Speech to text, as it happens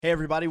Hey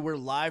everybody, we're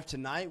live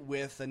tonight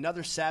with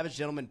another Savage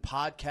Gentleman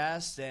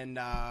podcast,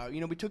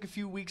 and we took a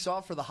few weeks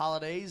off for the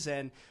holidays,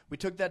 and we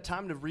took that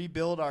time to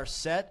rebuild our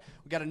set.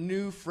 We got a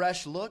new,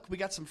 fresh look. We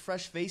got some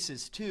fresh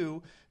faces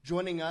too.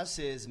 Joining us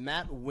is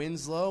Matt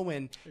Winslow,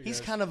 and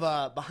he's kind of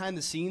a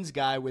behind-the-scenes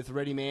guy with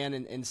Ready Man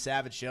and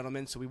Savage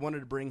Gentleman, so we wanted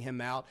to bring him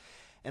out.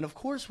 And of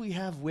course, we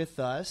have with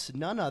us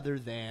none other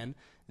than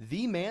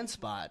the Man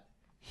Spot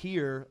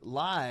here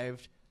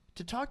live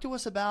to talk to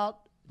us about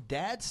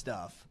dad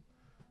stuff.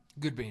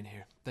 Good being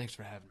here. Thanks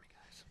for having me,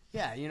 guys.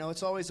 Yeah,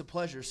 it's always a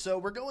pleasure. So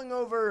we're going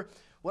over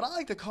what I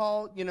like to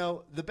call,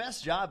 the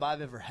best job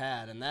I've ever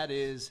had, and that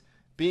is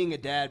being a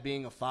dad,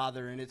 being a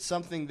father. And it's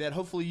something that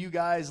hopefully you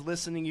guys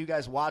listening, you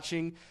guys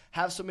watching,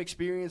 have some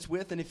experience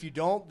with. And if you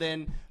don't,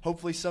 then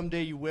hopefully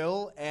someday you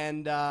will.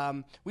 And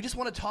we just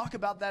want to talk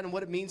about that and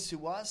what it means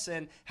to us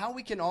and how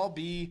we can all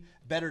be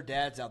better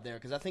dads out there,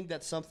 because I think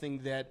that's something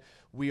that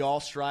we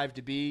all strive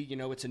to be.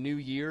 It's a new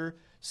year.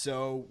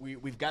 So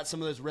we've got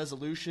some of those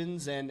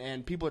resolutions,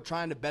 and people are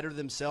trying to better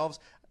themselves.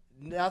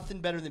 Nothing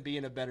better than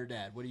being a better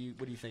dad. What do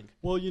you think?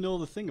 Well,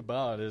 the thing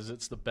about it is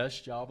it's the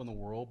best job in the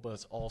world, but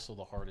it's also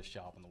the hardest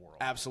job in the world.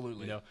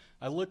 Absolutely.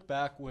 I look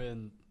back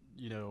when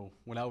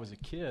I was a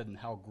kid and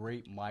how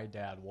great my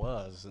dad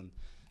was, and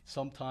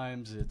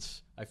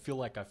sometimes I feel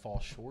like I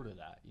fall short of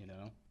that.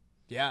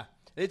 Yeah,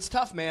 it's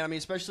tough, man. I mean,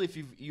 especially if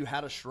you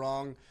had a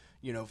strong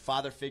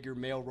father figure,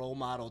 male role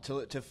model,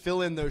 to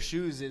fill in those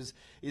shoes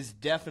is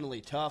definitely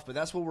tough. But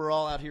that's what we're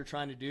all out here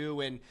trying to do.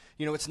 And,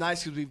 it's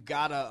nice because we've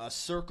got a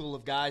circle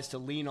of guys to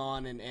lean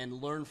on and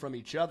learn from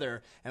each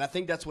other. And I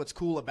think that's what's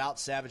cool about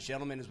Savage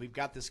Gentlemen is we've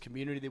got this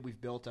community that we've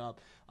built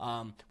up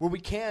where we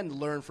can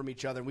learn from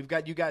each other. And we've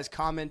got you guys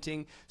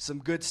commenting some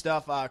good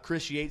stuff.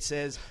 Chris Yates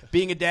says,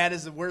 being a dad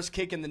is the worst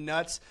kick in the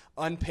nuts,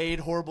 unpaid,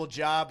 horrible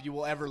job you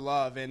will ever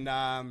love. And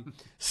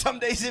some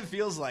days it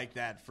feels like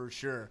that for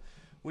sure.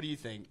 What do you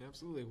think?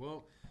 Absolutely.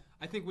 Well,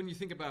 I think when you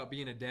think about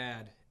being a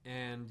dad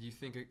and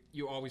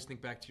you always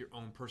think back to your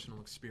own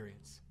personal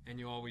experience, and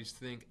you always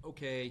think,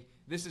 okay,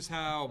 this is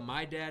how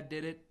my dad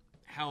did it.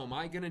 How am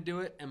I going to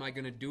do it? Am I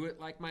going to do it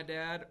like my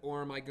dad,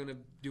 or am I going to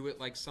do it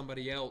like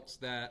somebody else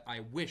that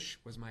I wish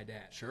was my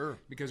dad? Sure.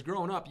 Because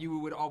growing up, you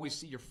would always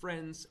see your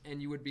friends,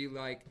 and you would be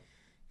like,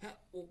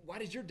 well, why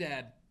does your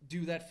dad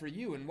do that for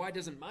you, and why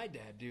doesn't my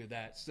dad do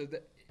that? So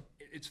that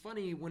it's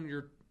funny when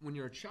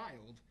you're a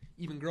child.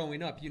 Even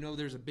growing up,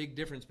 there's a big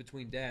difference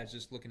between dads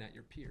just looking at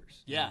your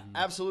peers. Yeah,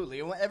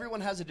 absolutely. Everyone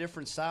has a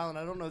different style, and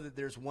I don't know that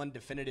there's one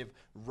definitive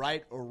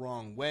right or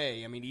wrong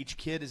way. I mean, each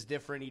kid is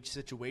different. Each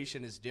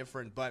situation is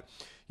different. But,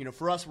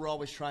 for us, we're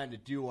always trying to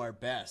do our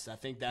best. I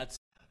think that's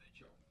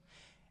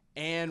 –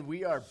 and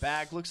we are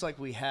back. Looks like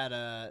we had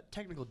a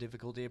technical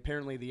difficulty.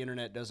 Apparently, the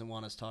internet doesn't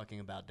want us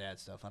talking about dad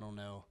stuff. I don't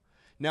know.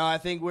 No, I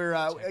think we're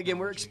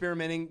we're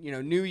experimenting.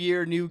 New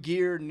year, new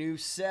gear, new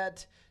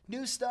set.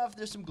 New stuff.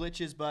 There's some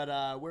glitches,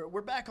 but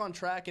we're back on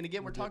track. And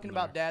again, we're talking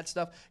about dad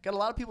stuff. Got a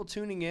lot of people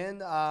tuning in.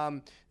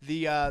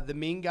 The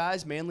mean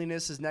guys,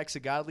 manliness is next to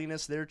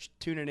godliness. They're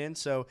tuning in.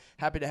 So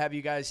happy to have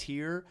you guys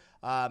here.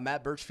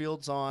 Matt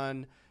Birchfield's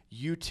on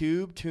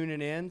YouTube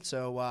tuning in.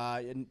 So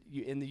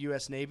in the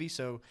U.S. Navy.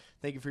 So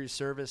thank you for your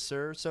service,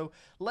 sir. So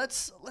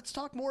let's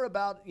talk more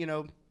about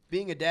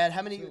being a dad.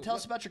 Tell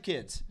us about your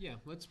kids. Yeah,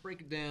 let's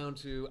break it down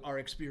to our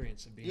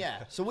experience of being.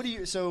 Yeah. So what do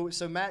you? So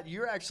Matt,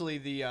 you're actually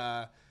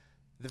the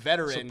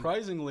veteran.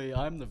 Surprisingly,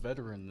 I'm the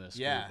veteran in this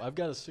group. I've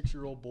got a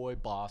 6-year-old boy,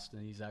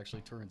 Boston. He's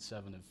actually turned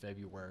 7 in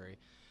February.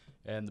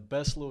 And the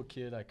best little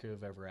kid I could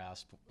have ever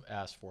asked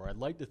for. I'd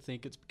like to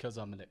think it's because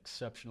I'm an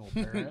exceptional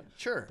parent.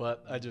 Sure.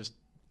 But I just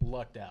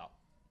lucked out.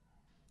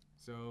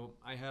 So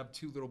I have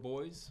 2 little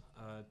boys,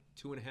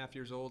 2.5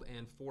 years old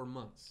and 4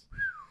 months.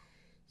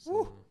 So,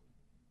 Woo.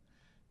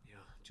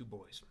 2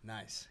 boys.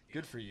 Nice.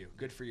 Good for you.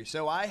 Good for you.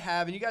 So I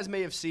have, and you guys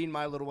may have seen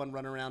my little one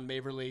run around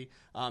Maverly.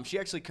 She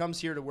actually comes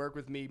here to work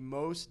with me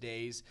most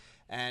days,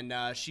 and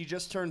she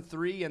just turned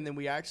 3, and then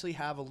we actually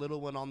have a little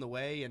one on the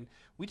way, and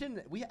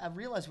I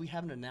realized we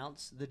haven't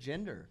announced the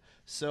gender.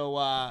 So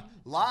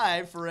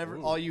live for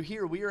all you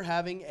hear, we are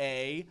having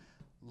a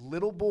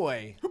little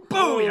boy.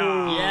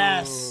 Booyah!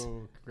 Yes.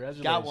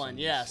 Congratulations. Got one,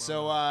 yeah.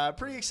 So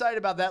pretty excited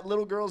about that.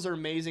 Little girls are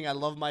amazing. I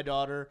love my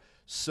daughter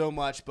so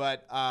much,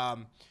 but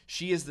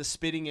she is the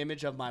spitting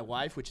image of my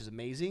wife, which is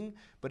amazing.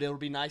 But it'll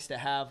be nice to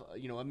have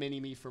a mini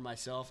me for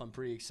myself. I'm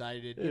pretty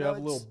excited. You have a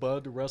little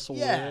bud to wrestle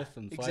with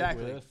and fight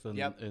with,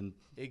 and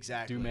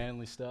exactly. do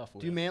manly stuff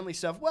with. Do manly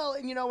stuff. Well,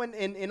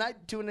 and I,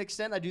 to an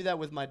extent, I do that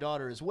with my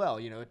daughter as well.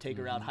 Take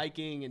her out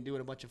hiking and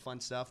doing a bunch of fun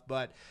stuff.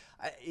 But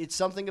it's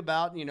something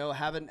about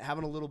having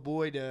a little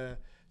boy to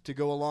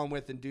go along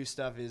with and do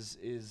stuff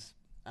is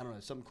I don't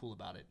know, something cool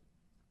about it.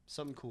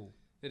 Something cool.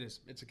 It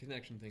is. It's a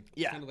connection thing. It's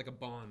Yeah. kind of like a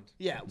bond.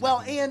 Yeah. Well,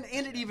 and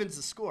it evens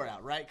the score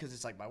out, right? Because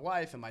it's like my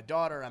wife and my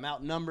daughter. I'm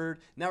outnumbered.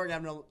 Now we're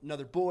gonna have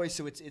another boy,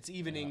 so it's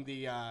evening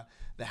the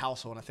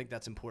household. And I think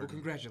that's Well, important.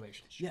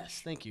 congratulations.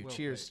 Yes. Thank you. Well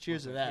cheers. played.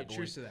 Cheers Well to played. that. Hey,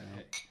 cheers boys. to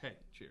that. Hey,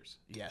 cheers.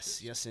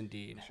 Yes. Yes,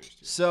 indeed. Cheers.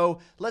 So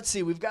let's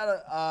see. We've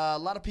got a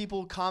lot of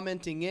people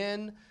commenting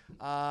in.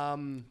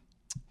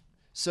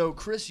 So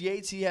Chris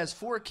Yates, he has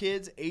 4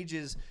 kids,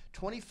 ages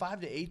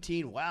 25 to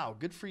 18. Wow,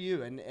 good for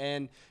you.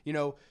 And you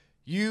know,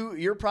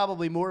 you're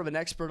probably more of an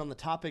expert on the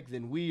topic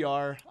than we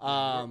are.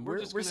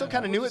 We're still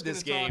kind of new at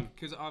this game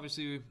because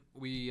obviously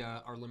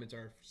our limits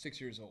are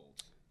 6 years old.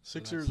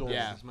 6 years old,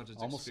 as much as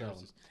almost 7.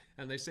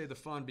 And they say the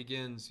fun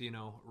begins,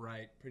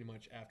 right, pretty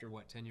much after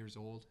 10 years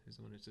old is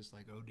when it's just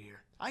like, oh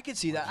dear. I could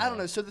see that. I don't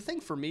know. So the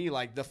thing for me,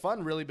 like the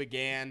fun really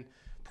began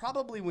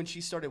probably when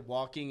she started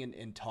walking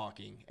and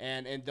talking.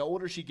 And the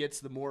older she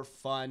gets, the more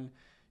fun,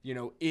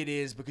 it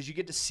is, because you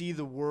get to see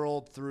the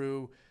world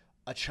through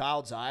a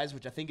child's eyes,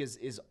 which I think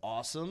is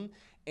awesome.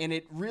 And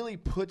it really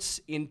puts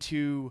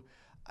into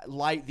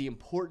light the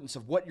importance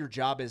of what your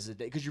job is a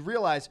day, because you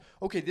realize,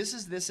 okay, this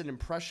is an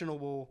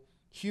impressionable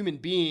human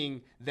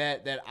being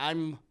that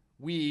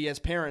we as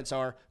parents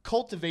are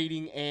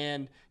cultivating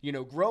and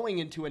growing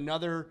into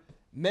another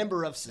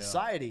member of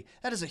society. Yeah.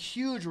 That is a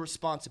huge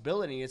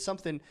responsibility. It's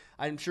something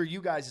I'm sure you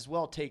guys as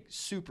well take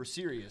super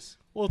serious.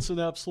 Well, it's an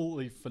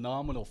absolutely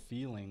phenomenal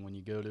feeling when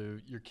you go to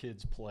your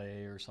kids'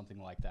 play or something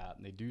like that,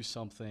 and they do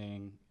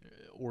something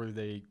or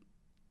they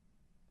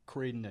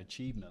create an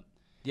achievement.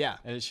 Yeah.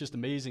 And it's just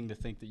amazing to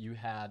think that you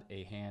had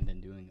a hand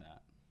in doing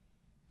that.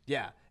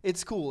 Yeah,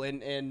 it's cool.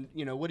 And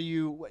what do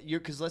you're,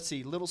 because let's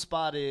see, Little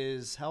Spot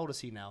is, how old is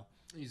he now?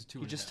 He's 2.5.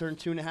 He just turned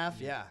 2.5?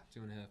 Yeah.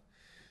 2.5.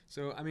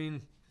 So, I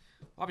mean,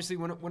 obviously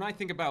when I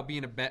think about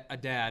being a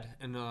dad,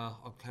 and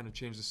I'll kind of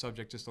change the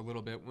subject just a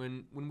little bit,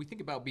 when we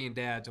think about being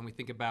dads and we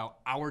think about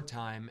our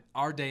time,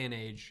 our day and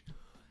age,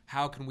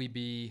 how can we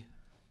be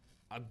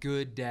a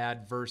good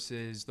dad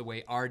versus the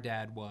way our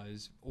dad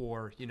was,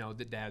 or,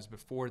 the dads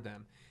before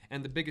them?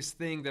 And the biggest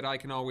thing that I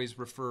can always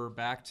refer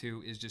back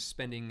to is just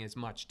spending as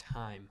much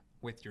time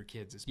with your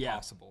kids as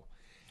possible.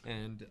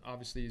 And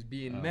obviously, as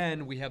being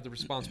men, we have the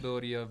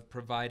responsibility of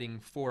providing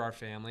for our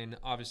family. And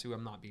obviously,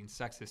 I'm not being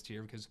sexist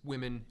here, because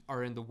women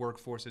are in the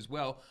workforce as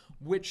well,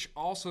 which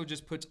also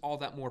just puts all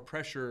that more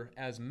pressure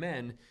as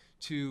men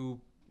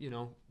to,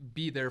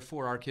 be there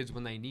for our kids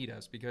when they need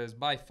us. Because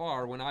by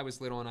far, when I was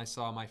little and I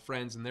saw my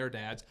friends and their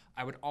dads,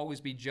 I would always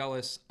be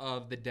jealous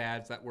of the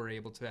dads that were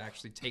able to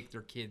actually take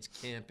their kids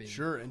camping.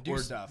 Sure, and do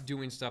stuff.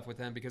 Doing stuff with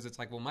them, because it's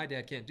like, well, my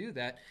dad can't do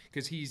that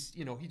because he's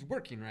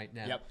working right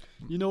now. Yep.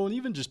 And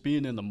even just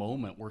being in the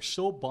moment, we're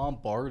so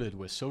bombarded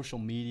with social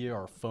media,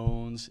 our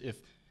phones.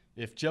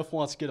 If Jeff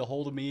wants to get a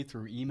hold of me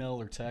through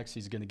email or text,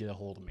 he's going to get a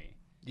hold of me.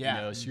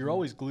 Yeah. So you're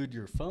always glued to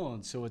your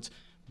phone. So it's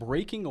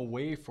breaking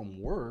away from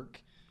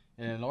work.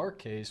 And in our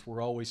case,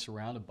 we're always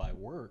surrounded by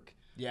work.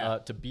 Yeah.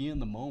 To be in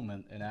the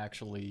moment and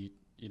actually,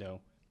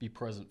 be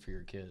present for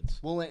your kids.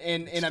 Well,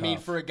 and I mean,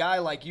 for a guy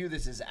like you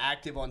this is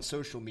active on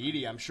social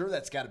media, I'm sure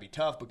that's got to be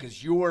tough,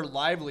 because your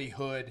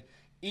livelihood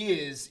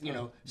is,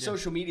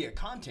 social media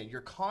content.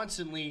 You're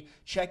constantly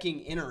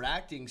checking,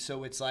 interacting.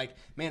 So it's like,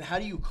 man, how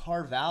do you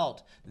carve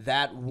out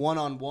that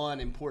one-on-one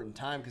important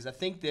time? Because I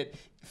think that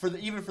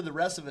even for the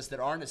rest of us that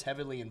aren't as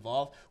heavily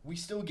involved, we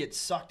still get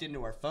sucked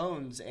into our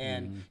phones,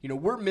 and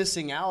we're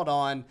missing out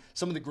on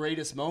some of the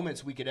greatest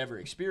moments we could ever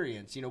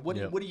experience. What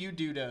do you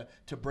do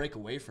to break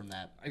away from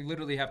that? I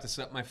literally have to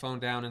set my phone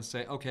down and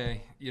say,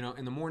 okay,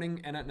 in the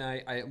morning and at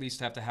night, I at least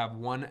have to have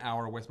 1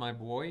 hour with my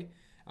boy.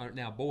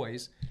 Now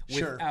boys,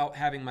 without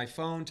having my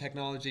phone,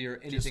 technology, or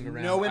anything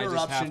around. No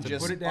interruption, I just have to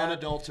put it down.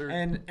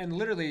 Unadulterated. And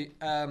literally,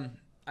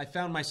 I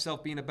found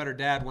myself being a better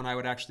dad when I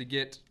would actually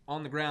get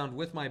on the ground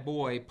with my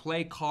boy,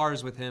 play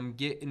cars with him,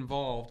 get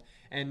involved.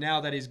 And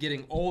now that he's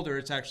getting older,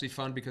 it's actually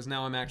fun, because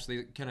now I'm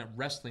actually kind of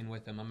wrestling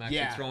with him. I'm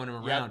actually throwing him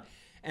around. Yep.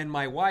 And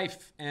my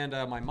wife and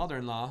my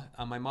mother-in-law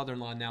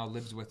now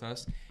lives with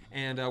us.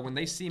 And when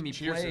they see me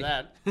Cheers play, to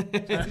that.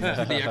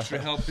 the extra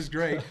help is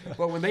great.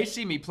 But when they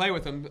see me play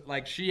with them,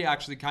 like, she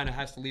actually kind of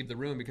has to leave the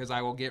room, because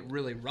I will get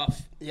really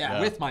rough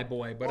with my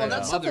boy. But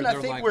that's something mother,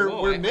 I think like,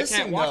 we're I missing,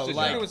 can't watch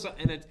though. this.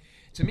 And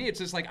to me, it's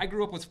just like, I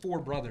grew up with 4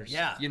 brothers.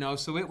 Yeah.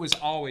 So it was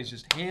always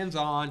just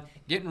hands-on,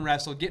 getting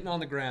wrestled, getting on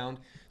the ground.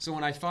 So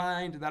when I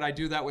find that I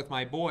do that with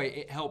my boy,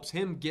 it helps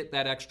him get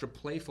that extra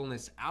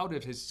playfulness out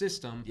of his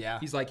system. Yeah.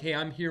 He's like, hey,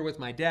 I'm here with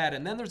my dad.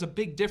 And then there's a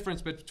big difference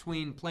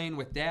between playing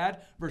with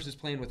dad versus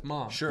playing with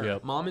mom. Sure.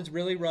 Yep. Mom is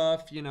really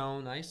rough,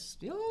 nice.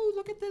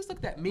 Look at this, look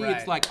at that. Me, Right.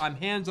 it's like, I'm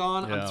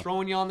hands-on, I'm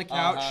throwing you on the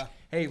couch.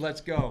 Hey, let's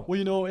go.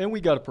 Well, and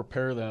we got to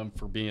prepare them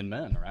for being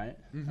men, right?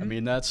 I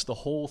mean, that's the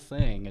whole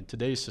thing in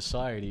today's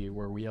society,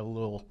 where we have a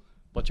little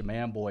bunch of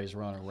man boys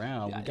running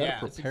around. We got to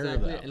prepare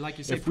them. And like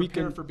you said,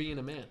 prepare for being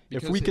a man.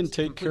 If we can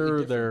take care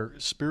of their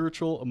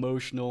spiritual,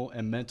 emotional,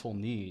 and mental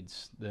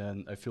needs,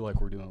 then I feel like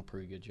we're doing a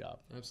pretty good job.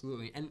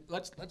 Absolutely. And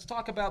let's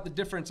talk about the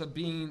difference of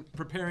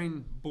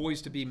preparing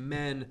boys to be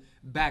men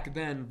back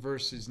then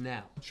versus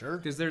now. Sure.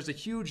 Because there's a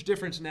huge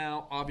difference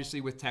now, obviously,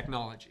 with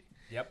technology.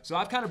 Yep. So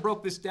I've kind of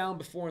broke this down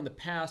before in the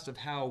past of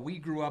how we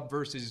grew up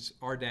versus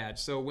our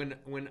dads. So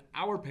when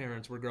our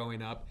parents were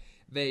growing up,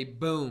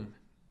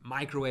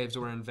 microwaves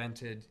were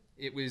invented.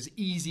 It was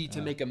easy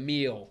to make a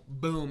meal.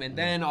 Boom. And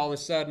then all of a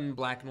sudden,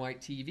 black and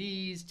white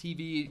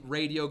TVs,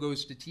 radio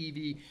goes to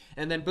TV.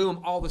 And then boom,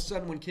 all of a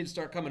sudden when kids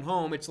start coming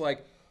home, it's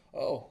like,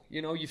 oh,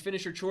 you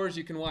finish your chores,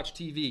 you can watch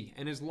TV.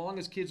 And as long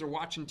as kids are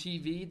watching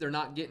TV, they're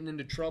not getting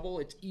into trouble.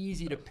 It's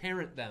easy to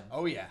parent them.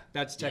 Oh, yeah.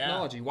 That's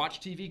technology. Yeah.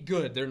 Watch TV,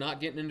 good. They're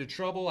not getting into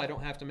trouble. I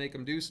don't have to make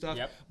them do stuff.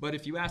 Yep. But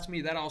if you ask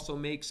me, that also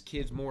makes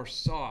kids more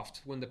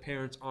soft when the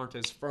parents aren't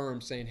as firm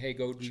saying, hey,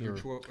 go do your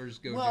chores,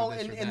 go do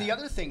this or that. And the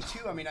other thing,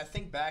 too, I mean, I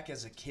think back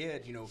as a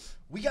kid,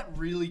 we got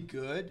really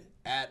good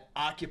at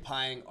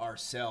occupying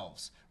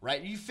ourselves,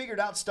 right? You figured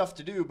out stuff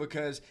to do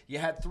because you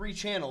had 3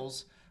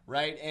 channels,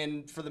 right?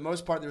 And for the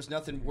most part, there's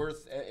nothing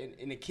worth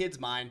in a kid's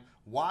mind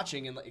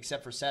watching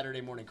except for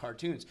Saturday morning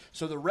cartoons.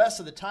 So the rest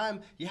of the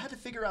time, you had to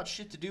figure out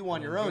shit to do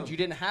on your own. You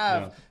didn't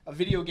have a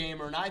video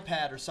game or an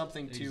iPad or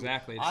something to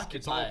occupy.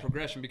 It's all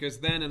progression, because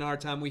then in our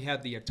time, we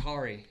had the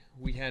Atari,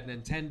 we had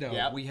Nintendo,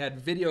 Yep. we had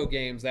video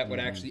games that would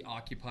actually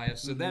occupy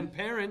us. So then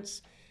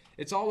parents...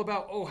 It's all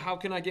about, how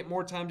can I get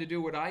more time to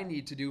do what I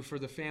need to do for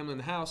the family in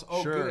the house?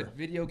 Oh, good.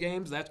 Video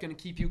games, that's going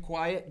to keep you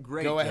quiet.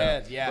 Great. Go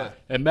ahead, yeah.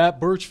 And Matt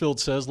Birchfield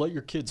says, let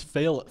your kids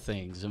fail at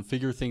things and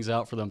figure things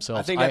out for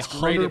themselves. I think that's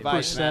great 100%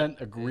 advice, Matt.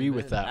 agree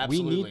with that.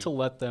 Absolutely. We need to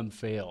let them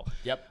fail.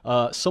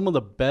 Yep. Some of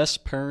the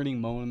best parenting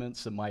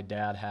moments that my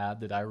dad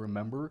had that I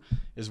remember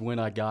is when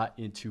I got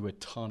into a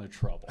ton of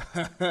trouble.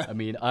 I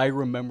mean, I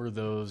remember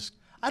those.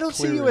 I don't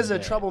see you as a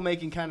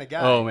troublemaking kind of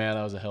guy. Oh, man,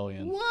 I was a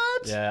hellion.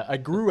 What? Yeah, I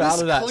grew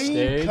out of that clean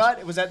stage.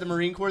 Cut? Was that the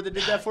Marine Corps that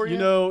did that for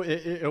you?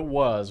 It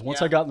was.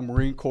 Once I got in the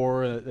Marine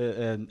Corps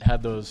and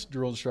had those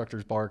drill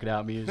instructors barking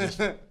at me, it was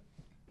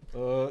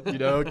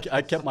just,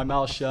 I kept my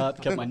mouth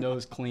shut, kept my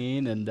nose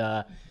clean, and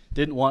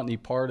didn't want any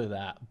part of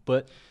that.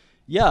 But,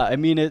 yeah, I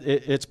mean,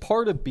 it's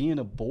part of being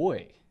a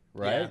boy.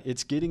 Right,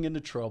 it's getting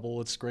into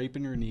trouble. It's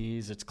scraping your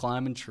knees. It's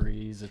climbing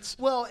trees. It's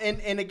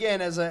and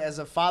again, as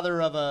a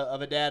father of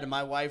a dad, and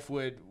my wife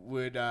would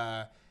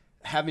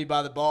have me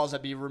by the balls.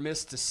 I'd be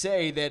remiss to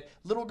say that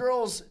little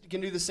girls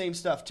can do the same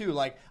stuff too.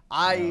 Like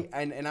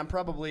and I'm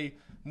probably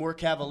more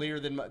cavalier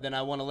than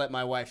I want to let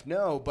my wife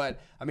know. But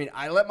I mean,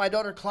 I let my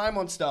daughter climb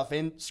on stuff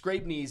and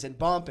scrape knees and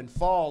bump and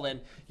fall,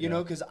 and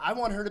because I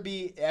want her to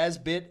be every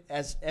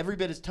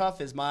bit as tough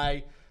as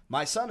my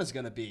son is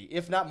going to be,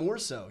 if not more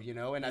so,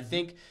 and I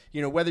think,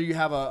 whether you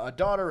have a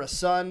daughter, a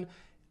son,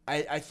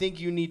 I think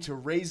you need to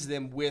raise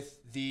them with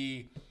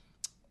the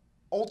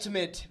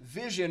ultimate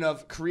vision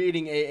of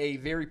creating a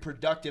very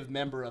productive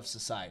member of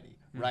society,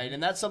 right?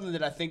 And that's something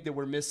that I think that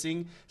we're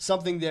missing,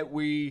 something that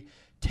we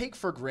take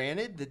for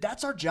granted,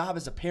 that's our job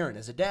as a parent,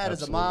 as a dad,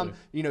 as a mom.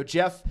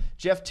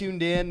 Jeff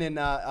tuned in,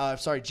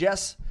 and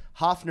Jess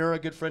Hoffner, a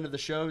good friend of the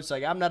show, is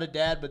like, I'm not a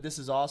dad, but this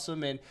is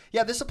awesome. And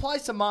yeah, this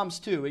applies to moms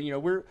too.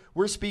 And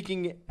we're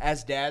speaking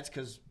as dads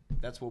because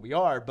that's what we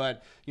are.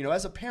 But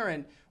as a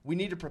parent, we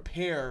need to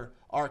prepare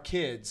our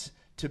kids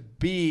to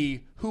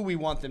be who we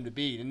want them to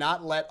be, and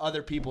not let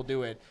other people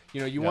do it.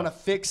 You want to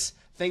fix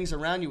things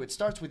around you. It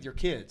starts with your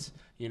kids,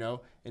 and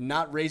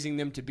not raising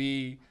them to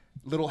be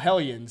little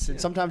hellions, and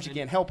sometimes you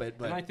can't help it.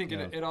 But and I think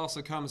it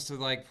also comes to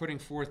like putting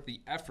forth the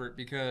effort,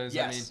 because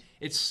I mean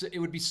it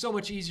would be so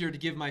much easier to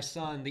give my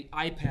son the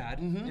iPad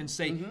and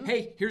say,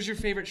 hey, here's your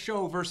favorite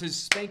show, versus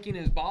spanking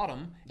his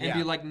bottom and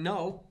be like,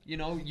 no,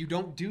 you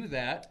don't do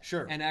that.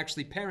 Sure. And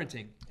actually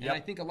parenting. And I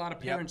think a lot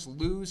of parents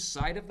lose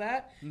sight of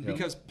that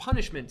because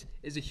punishment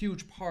is a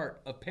huge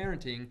part of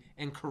parenting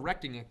and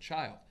correcting a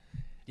child.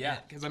 Yeah,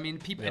 because I mean,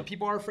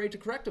 people are afraid to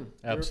correct them.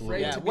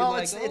 Absolutely. They're afraid to well,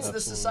 be it's the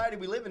society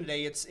we live in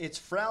today. It's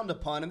frowned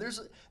upon, and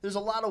there's a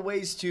lot of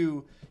ways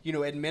to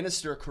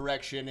administer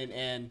correction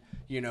and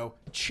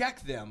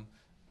check them,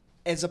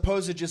 as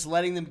opposed to just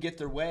letting them get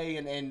their way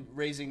and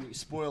raising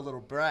spoiled little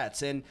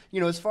brats. And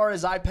as far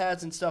as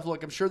iPads and stuff,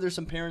 look, I'm sure there's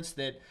some parents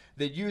that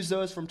use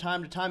those from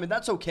time to time, and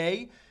that's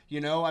okay.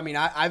 I mean,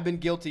 I've been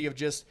guilty of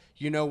just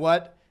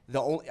what.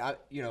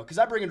 Because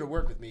I bring her to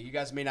work with me. You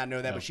guys may not know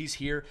that, but she's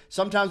here.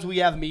 Sometimes we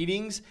have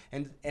meetings,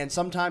 and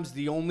sometimes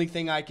the only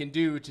thing I can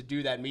do to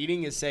do that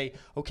meeting is say,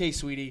 okay,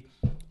 sweetie,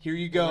 here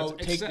you go,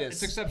 take this.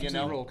 It's acceptance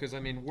of the role, because I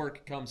mean,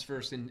 work comes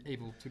first and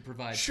able to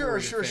provide. Sure.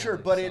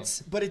 Family,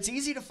 but it's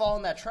easy to fall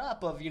in that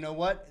trap of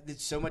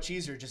it's so much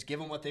easier, just give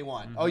them what they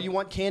want. Oh, you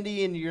want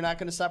candy and you're not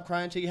going to stop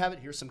crying until you have it?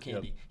 Here's some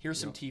candy. Here's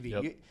some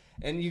TV.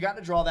 And you got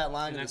to draw that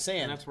line in the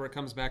sand. And that's where it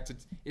comes back to: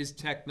 is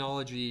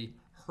technology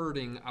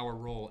hurting our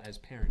role as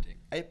parenting?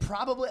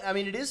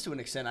 It is to an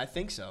extent. I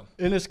think so.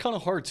 And it's kind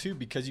of hard too,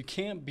 because you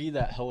can't be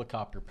that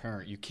helicopter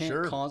parent. You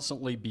can't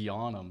constantly be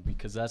on them,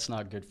 because that's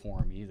not good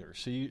for them either.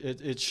 So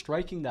it's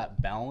striking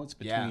that balance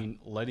between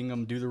letting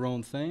them do their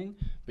own thing,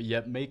 but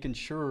yet making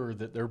sure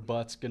that their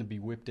butt's going to be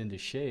whipped into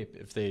shape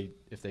if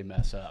they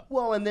mess up.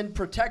 Well, and then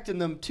protecting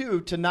them too,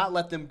 to not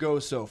let them go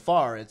so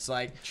far. It's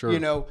like,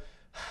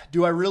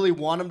 do I really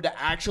want them to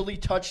actually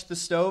touch the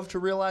stove to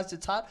realize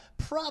it's hot?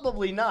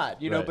 Probably not,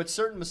 but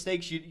certain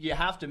mistakes you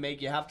have to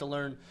make, you have to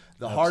learn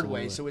the hard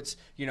way. So it's,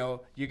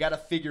 you got to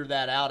figure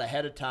that out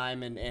ahead of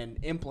time and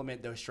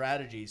implement those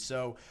strategies.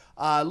 So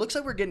looks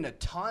like we're getting a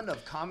ton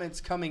of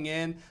comments coming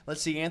in.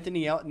 Let's see.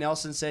 Anthony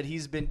Nelson said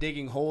he's been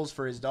digging holes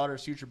for his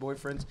daughter's future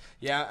boyfriends.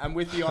 Yeah, I'm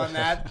with you on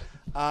that.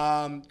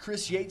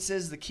 Chris Yates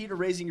says the key to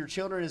raising your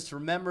children is to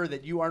remember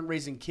that you aren't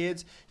raising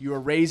kids, you are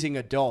raising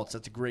adults.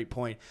 That's a great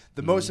point.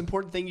 The most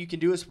important thing you can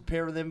do is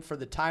prepare them for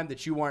the time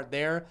that you aren't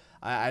there.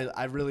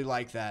 I really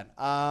like that.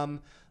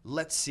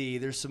 Let's see.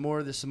 There's some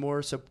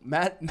more. So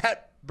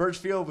Matt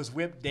Birchfield was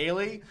whipped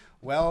daily.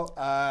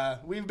 Well,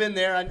 we've been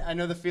there. I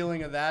know the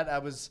feeling of that.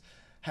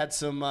 Had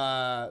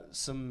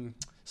some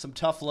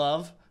tough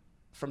love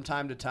from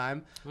time to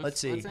time. Let's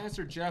see. Let's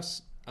answer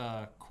Jeff's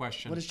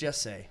question. What does Jeff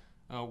say?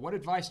 What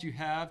advice do you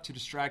have to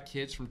distract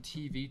kids from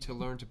TV to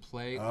learn to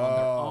play on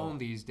their own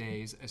these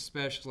days,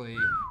 especially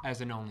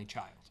as an only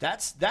child?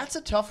 That's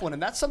a tough one,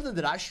 and that's something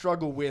that I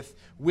struggle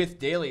with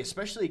daily,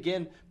 especially,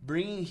 again,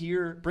 bringing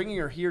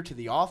her here to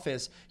the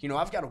office.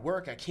 I've got to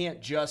work. I can't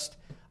just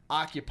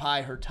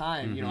occupy her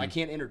time. I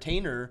can't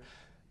entertain her,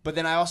 but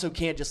then I also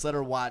can't just let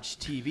her watch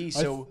TV.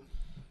 So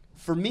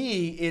for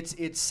me,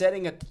 it's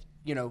setting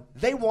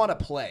they want to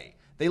play.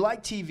 They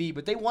like TV,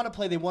 but they want to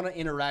play. They want to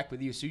interact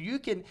with you. So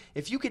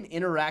if you can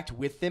interact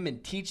with them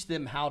and teach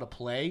them how to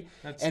play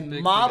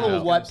and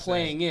model what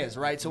playing is,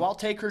 right? So I'll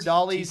take her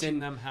dollies teaching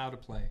them how to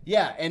play.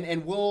 Yeah,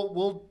 and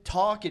we'll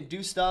talk and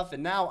do stuff.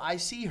 And now I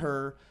see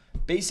her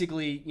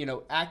basically,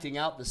 acting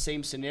out the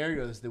same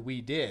scenarios that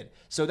we did.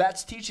 So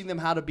that's teaching them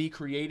how to be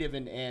creative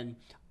and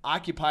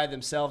occupy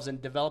themselves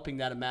and developing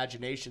that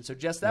imagination. So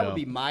Jess, that would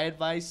be my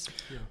advice.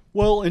 Yeah.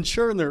 Well, and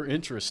sharing their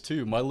interests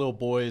too. My little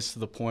boy is to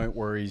the point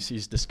where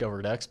he's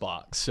discovered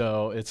Xbox.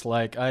 So it's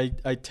like I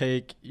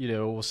take,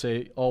 we'll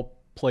say I'll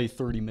play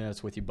 30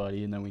 minutes with you,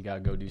 buddy, and then we got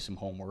to go do some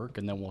homework,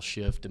 and then we'll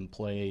shift and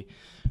play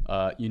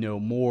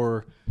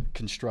more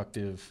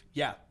constructive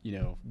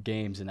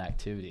games and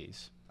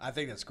activities. I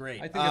think that's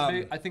great.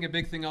 I think a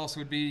big thing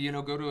also would be,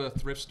 go to a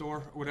thrift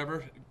store or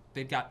whatever.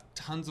 They've got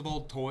tons of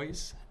old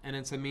toys, and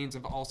it's a means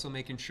of also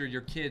making sure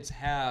your kids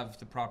have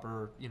the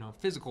proper,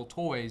 physical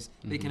toys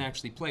they can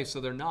actually play,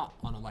 so they're not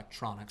on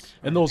electronics.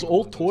 And those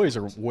old toys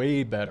are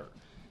way better.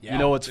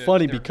 Yeah. It's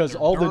funny because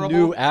all the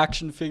new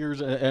action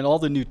figures and all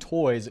the new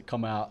toys that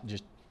come out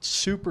just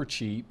super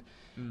cheap.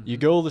 Mm-hmm. You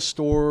go to the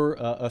store,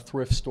 a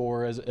thrift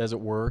store as it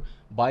were,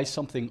 buy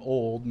something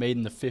old made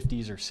in the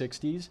 50s or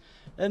 60s,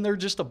 and they're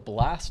just a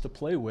blast to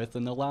play with,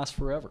 and they'll last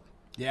forever.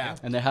 Yeah.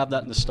 And they have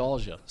that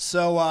nostalgia.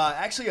 So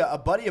actually a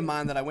buddy of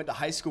mine that I went to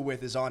high school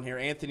with is on here,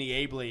 Anthony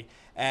Abley,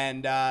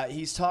 and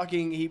he's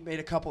talking, he made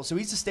a couple, so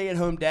he's a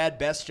stay-at-home dad,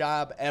 best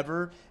job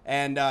ever,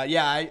 and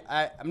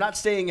I'm not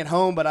staying at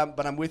home, but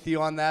I'm with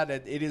you on that.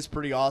 It is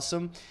pretty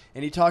awesome.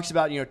 And he talks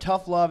about,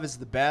 tough love is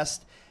the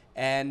best,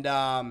 and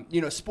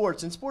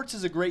sports. And sports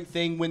is a great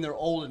thing when they're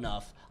old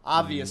enough.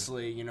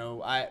 Obviously,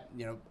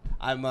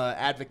 I'm an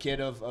advocate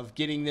of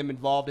getting them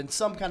involved in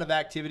some kind of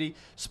activity.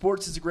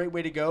 Sports is a great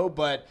way to go,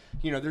 but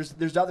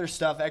there's other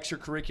stuff,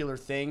 extracurricular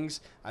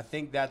things. I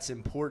think that's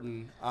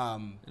important.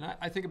 And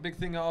I think a big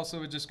thing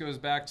also, it just goes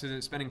back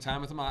to spending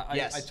time with them.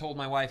 Yes. I told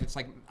my wife, it's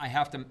like I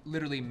have to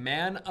literally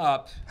man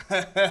up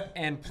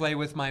and play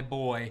with my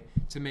boy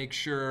to make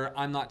sure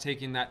I'm not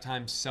taking that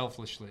time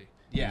selfishly.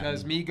 Yeah.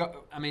 Because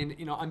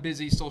I'm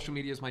busy. Social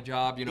media is my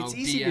job. It's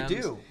easy DMs,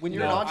 to do when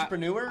you're an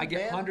entrepreneur. I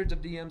get hundreds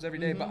of DMs every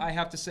day, but I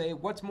have to say,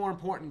 what's more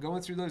important,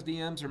 going through those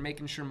DMs or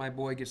making sure my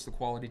boy gets the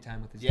quality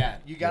time with his dad?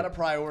 Yeah, you got to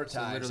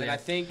prioritize. So and I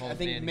think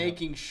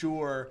making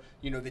sure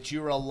that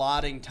you're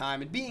allotting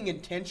time and being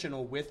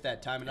intentional with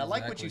that time. And I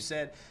like what you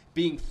said,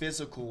 being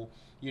physical.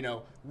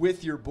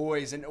 With your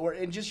boys and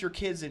just your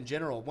kids in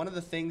general. One of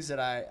the things that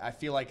I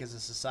feel like as a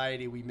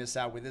society we miss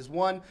out with is,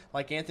 one,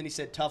 like Anthony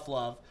said, tough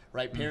love,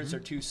 right? Parents are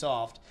too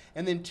soft.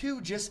 And then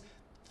two, just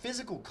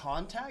physical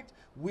contact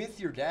with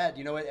your dad.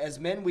 As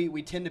men,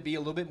 we tend to be a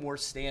little bit more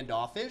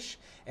standoffish.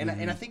 And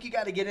I think you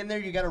got to get in there.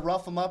 You got to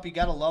rough them up. You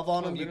got to love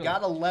on them. You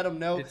got to let them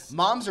know.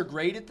 Moms are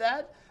great at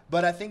that.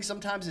 But I think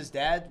sometimes as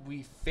dad,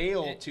 we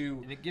fail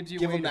to give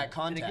them that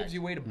contact. And it gives you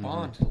a way to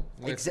bond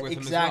with them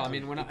exactly.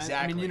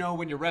 as well.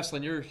 When you're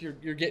wrestling,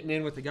 you're getting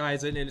in with the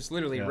guys, and it's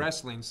literally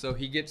wrestling. So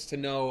he gets to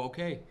know,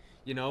 okay,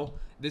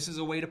 this is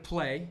a way to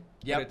play,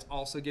 but it's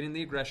also getting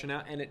the aggression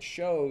out, and it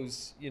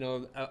shows,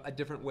 a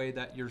different way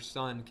that your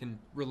son can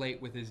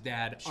relate with his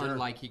dad,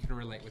 unlike he can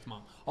relate with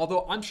mom.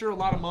 Although I'm sure a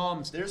lot of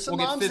moms there's some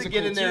will moms get physical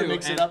that get in there and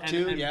mix it up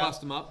too, and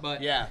bust them up.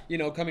 But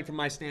coming from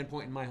my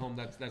standpoint in my home,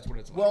 that's what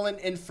it's like. Well,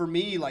 and for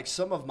me, like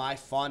some of my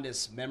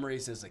fondest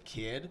memories as a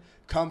kid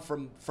come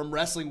from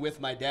wrestling with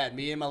my dad.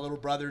 Me and my little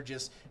brother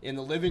just in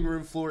the living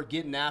room floor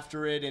getting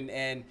after it,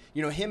 and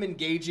him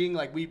engaging.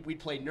 Like we'd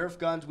play Nerf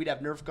guns, we'd have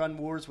Nerf gun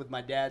wars with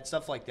my dad,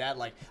 stuff like that.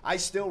 Like I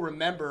still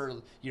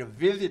remember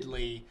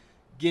vividly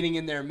getting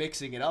in there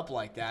mixing it up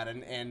like that,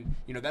 and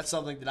that's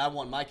something that I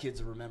want my kids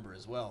to remember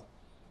as well.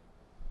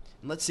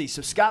 And let's see.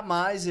 So Scott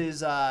Mize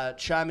is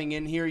chiming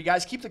in here. You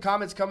guys keep the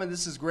comments coming.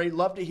 This is great.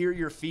 Love to hear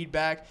your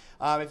feedback.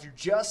 If you're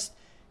just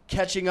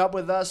catching up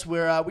with us,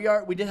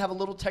 we did have a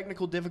little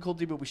technical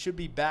difficulty, but we should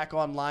be back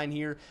online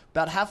here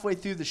about halfway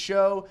through the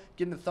show.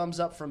 Getting a thumbs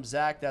up from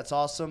Zach. That's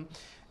awesome.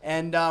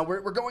 And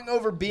we're going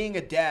over being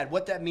a dad,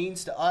 what that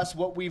means to us,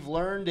 what we've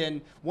learned,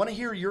 and want to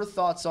hear your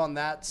thoughts on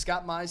that.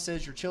 Scott Mize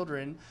says your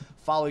children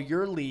follow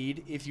your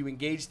lead. If you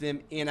engage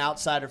them in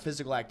outside or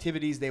physical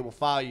activities, they will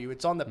follow you.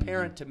 It's on the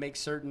parent to make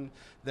certain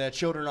the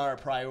children are a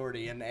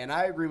priority. And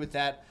I agree with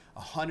that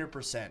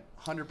 100%.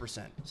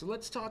 100%. So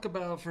let's talk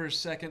about for a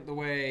second the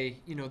way,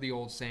 the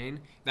old saying,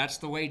 that's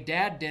the way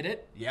Dad did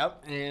it.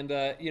 Yep. And,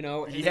 I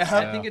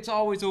think it's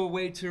always a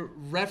way to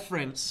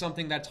reference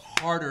something that's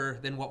harder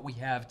than what we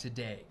have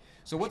today.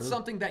 So what's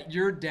something that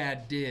your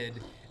dad did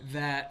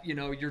that,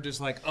 you're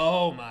just like,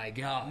 oh my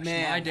gosh,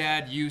 my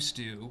dad used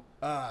to?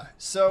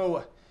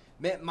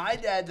 My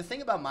dad, the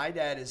thing about my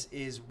dad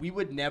is we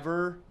would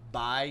never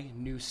buy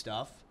new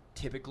stuff,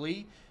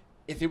 typically.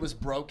 If it was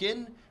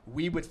broken,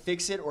 we would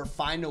fix it or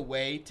find a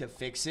way to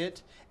fix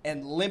it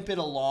and limp it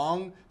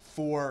along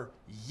for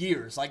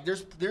years. Like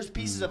there's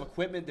pieces of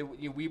equipment that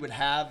we would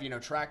have,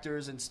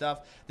 tractors and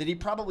stuff that he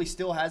probably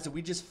still has that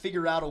we just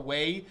figure out a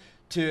way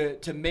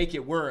to make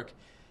it work.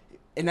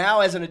 And now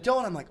as an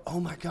adult, I'm like, oh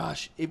my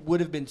gosh, it would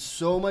have been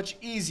so much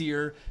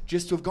easier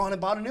just to have gone and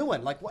bought a new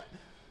one. Like what?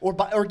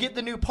 Or get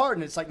the new part,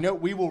 and it's like, no,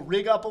 we will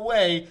rig up a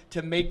way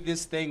to make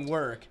this thing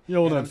work.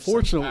 And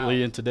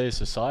unfortunately, in today's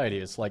society,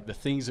 it's like the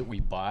things that we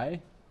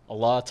buy, a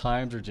lot of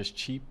times are just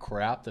cheap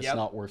crap that's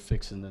not worth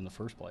fixing in the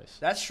first place.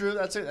 That's true.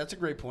 That's a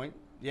great point.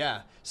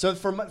 Yeah. So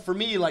for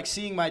me, like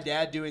seeing my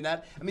dad doing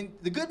that, I mean,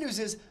 the good news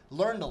is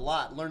learned a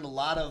lot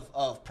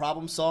of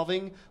problem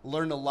solving,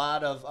 learned a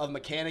lot of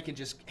mechanic and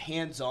just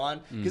hands-on.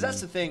 Because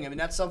that's the thing. I mean,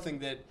 that's something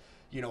that,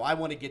 I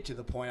want to get to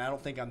the point. I don't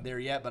think I'm there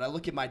yet, but I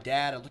look at my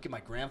dad, I look at my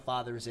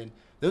grandfathers, and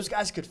those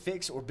guys could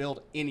fix or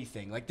build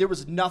anything. Like there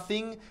was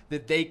nothing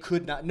that they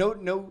could not,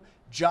 no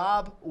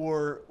job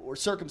or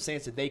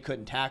circumstance that they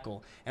couldn't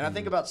tackle. And I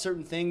think about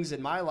certain things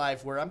in my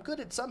life where I'm good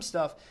at some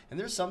stuff, and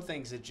there's some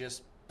things that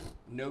just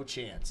no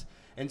chance.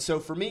 And so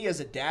for me as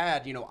a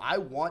dad, I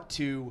want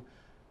to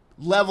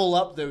level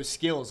up those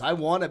skills. I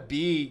want to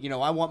be,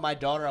 I want my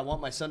daughter, I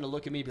want my son to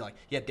look at me and be like,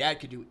 yeah, Dad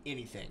could do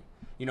anything.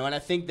 And I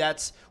think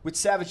that's, with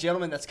Savage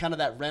Gentlemen, that's kind of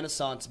that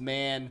Renaissance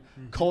man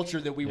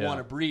culture that we want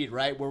to breed,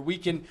 right? Where we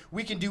can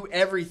do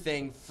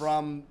everything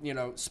from,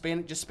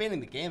 spanning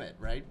the gamut,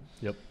 right?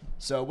 Yep.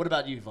 So what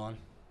about you, Vaughn?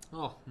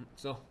 Oh,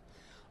 so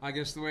I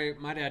guess the way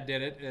my dad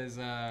did it is,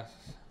 I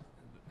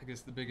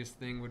guess the biggest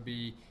thing would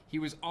be he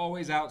was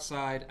always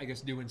outside, I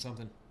guess, doing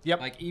something. Yep.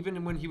 Like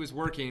even when he was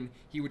working,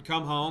 he would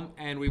come home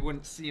and we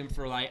wouldn't see him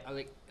for like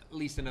at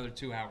least another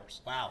 2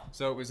 hours. Wow.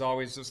 So it was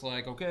always just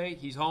like, okay,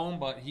 he's home,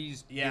 but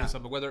he's doing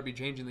something, whether it be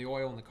changing the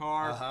oil in the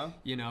car,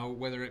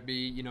 whether it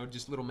be,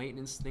 just little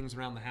maintenance things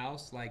around the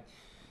house. Like,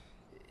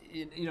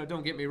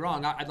 don't get me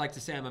wrong. I'd like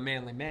to say I'm a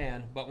manly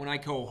man, but when I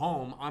go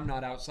home, I'm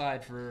not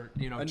outside for,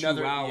 2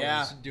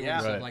 hours doing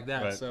stuff like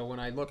that. Right. So when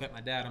I look at my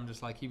dad, I'm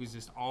just like, he was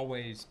just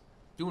always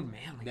doing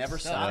manly Never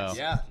stuff.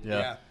 stopped.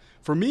 Yeah.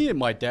 For me,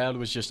 my dad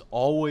was just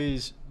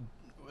always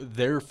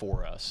there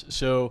for us.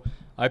 So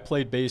I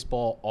played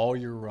baseball all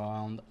year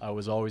round. I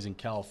was always in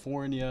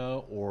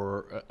California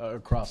or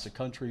across the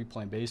country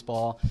playing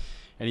baseball.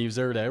 And he was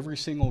there to every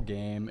single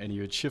game, and he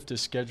would shift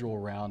his schedule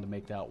around to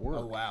make that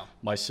work. Oh, wow.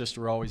 My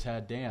sister always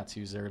had dance.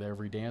 He was there to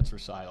every dance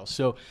recital.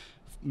 So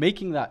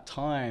making that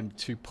time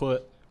to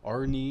put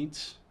our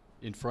needs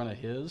in front of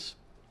his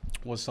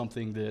was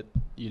something that,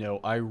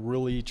 I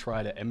really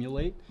try to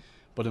emulate.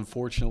 But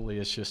unfortunately,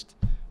 it's just,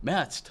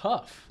 man, it's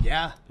tough.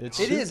 Yeah. It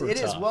is.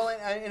 Well,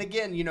 and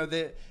again,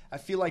 I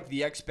feel like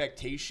the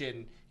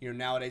expectation –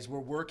 nowadays we're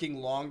working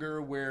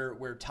longer,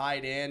 we're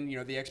tied in,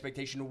 the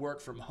expectation to work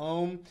from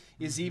home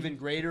is even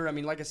greater. I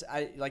mean,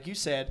 like you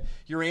said,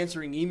 you're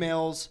answering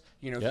emails,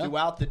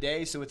 throughout the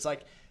day. So it's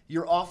like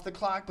you're off the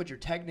clock, but you're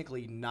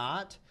technically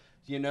not,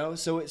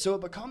 so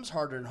it becomes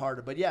harder and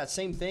harder. But yeah,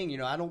 same thing,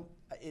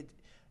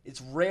 it's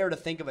rare to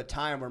think of a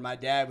time where my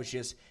dad was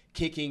just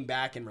kicking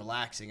back and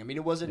relaxing. I mean,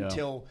 it wasn't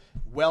until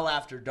well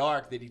after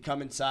dark that he'd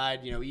come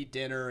inside, eat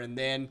dinner, and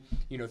then,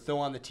 throw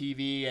on the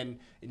TV and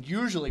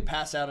usually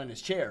pass out in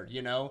his chair,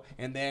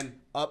 and then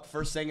up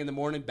first thing in the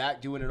morning,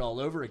 back doing it all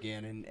over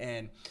again.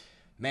 And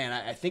man,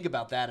 I think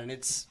about that, and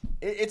it's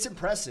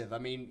impressive. I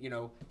mean,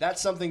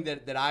 that's something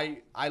that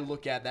I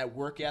look at, that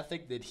work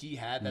ethic that he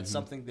had. That's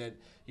something that,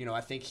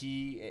 I think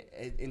he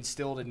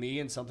instilled in me,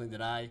 and something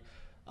that I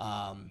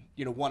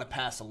want to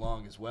pass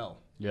along as well.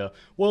 Yeah.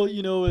 Well,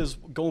 is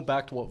going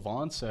back to what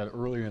Vaughn said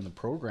earlier in the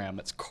program,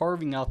 it's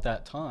carving out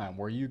that time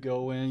where you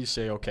go in, you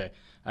say, okay,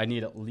 I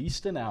need at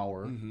least an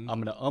hour. I'm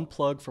going to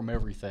unplug from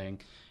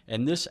everything.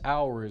 And this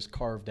hour is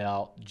carved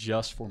out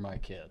just for my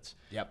kids.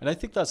 Yep. And I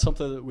think that's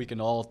something that we can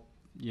all,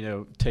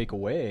 take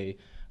away.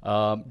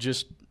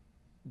 Just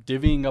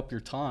divvying up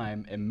your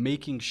time and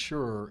making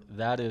sure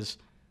that is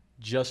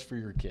just for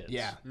your kids.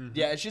 Yeah.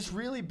 Yeah. It's just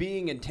really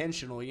being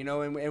intentional,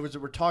 and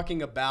we're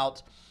talking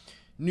about,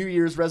 New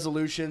Year's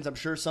resolutions. I'm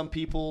sure some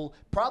people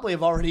probably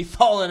have already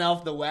fallen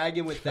off the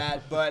wagon with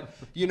that. But,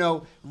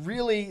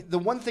 really the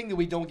one thing that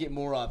we don't get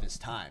more of is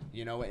time,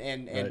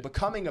 and Right.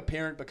 becoming a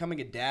parent,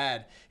 becoming a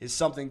dad is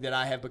something that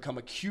I have become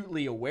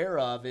acutely aware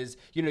of is,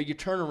 you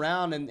turn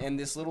around and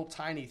this little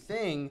tiny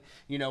thing,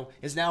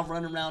 is now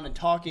running around and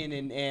talking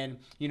and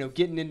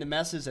getting into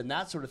messes and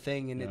that sort of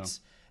thing. And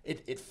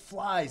it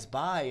flies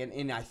by.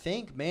 And I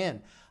think,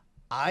 man,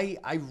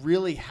 I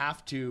really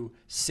have to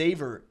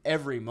savor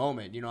every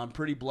moment. I'm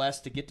pretty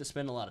blessed to get to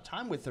spend a lot of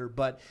time with her,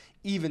 but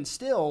even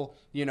still,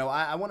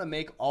 I want to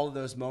make all of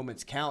those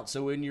moments count.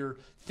 So when you're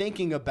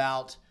thinking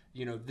about,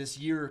 this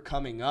year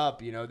coming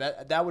up,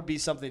 that would be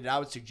something that I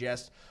would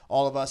suggest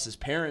all of us as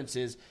parents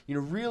is,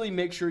 really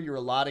make sure you're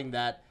allotting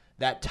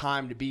that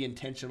time to be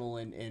intentional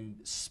and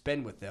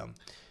spend with them.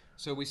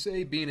 So we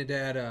say being a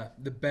dad,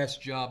 the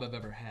best job I've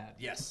ever had.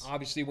 Yes.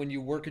 Obviously, when you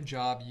work a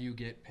job, you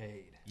get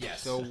paid.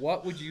 Yes. So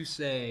what would you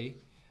say,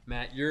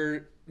 Matt?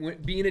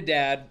 Being a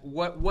dad.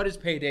 What is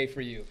payday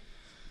for you?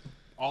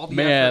 All the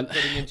Man, effort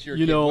putting into your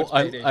kid, what's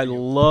payday I for you?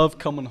 love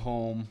coming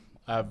home.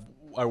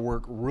 I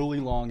work really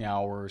long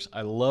hours.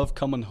 I love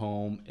coming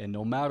home, and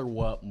no matter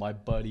what, my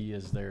buddy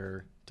is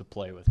there to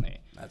play with me.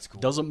 That's cool.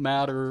 Doesn't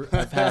matter.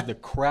 I've had the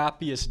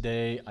crappiest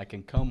day. I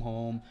can come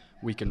home.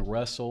 We can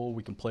wrestle.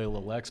 We can play a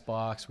little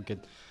Xbox. We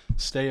could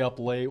stay up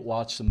late,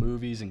 watch some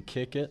movies, and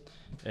kick it.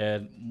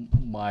 And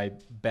my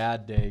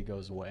bad day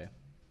goes away.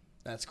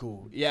 That's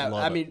cool. Yeah,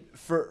 Love I it. mean,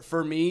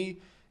 for me,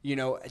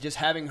 just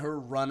having her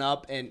run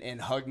up and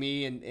hug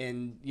me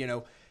and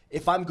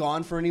if I'm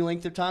gone for any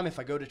length of time, if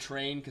I go to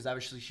train, because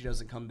obviously she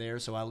doesn't come there,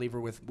 so I leave her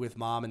with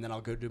mom, and then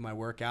I'll go do my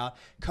workout.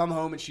 Come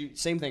home, and she,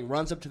 same thing,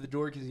 runs up to the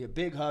door, gives me a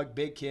big hug,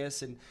 big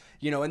kiss, and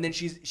and then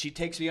she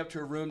takes me up to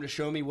her room to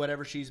show me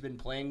whatever she's been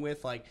playing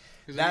with. Like,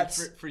 'Cause, that's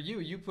I mean, for you,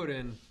 you put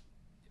in,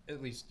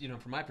 at least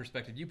from my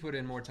perspective, you put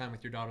in more time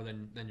with your daughter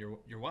than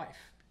your wife.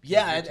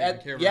 Yeah, You're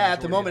taking care of her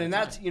at the majority moment, of and the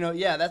that's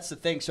time. that's the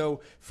thing.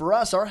 So for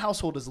us, our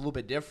household is a little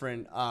bit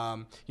different.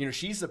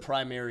 She's the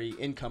primary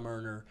income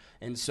earner,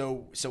 and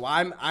so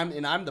I'm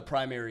the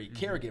primary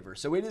caregiver.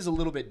 So it is a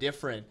little bit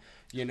different,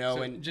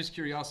 So And just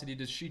curiosity,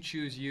 does she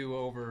choose you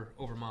over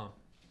mom?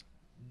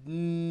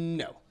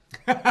 no.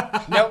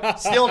 No,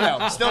 still no.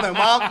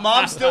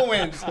 Mom still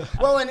wins.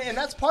 Well, and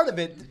that's part of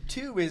it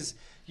too. Is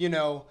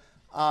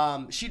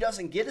she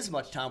doesn't get as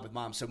much time with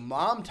mom, so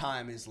mom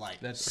time is like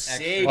That's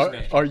saved.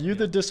 extra. Are you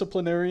the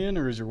disciplinarian,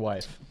 or is your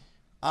wife?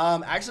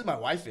 Actually, my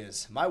wife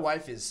is. My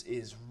wife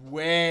is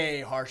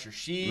way harsher.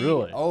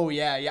 Really? Oh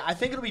yeah. I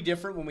think it'll be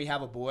different when we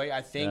have a boy.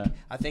 I think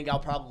Yeah. I'll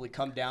probably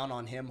come down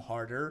on him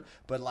harder.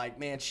 But like,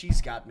 man,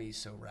 she's got me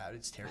so routed.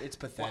 It's terrible. It's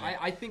pathetic. Well,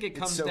 I think it It's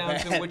comes so down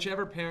to bad.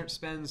 whichever parent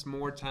spends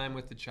more time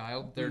with the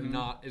child, they're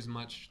not as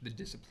much the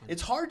discipline.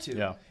 It's hard to.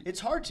 Yeah. It's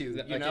hard to.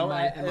 Like, You in know,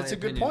 my it's a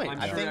good opinion. point.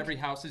 I'm I sure think every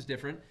house is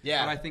different.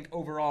 Yeah. But I think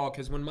overall,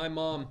 because when my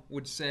mom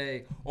would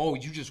say, "Oh,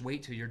 you just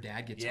wait till your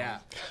dad gets yeah,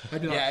 home,"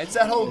 I'd be like, yeah. It's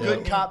that whole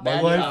good cop, My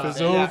bad life cop is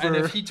thing. over. And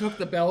if he took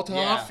the belt Yeah.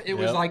 off, it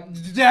was Yep.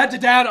 like,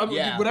 Dad, I'm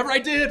Yeah. whatever I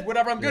did,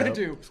 whatever I'm gonna Yep.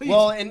 do. Please.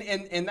 Well,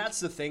 and that's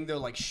the thing though.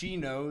 Like she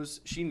knows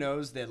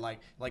that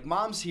like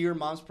mom's here.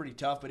 Mom's pretty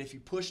tough, but if you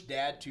push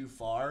dad too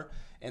far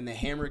and the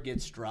hammer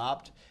gets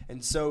dropped,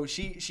 and so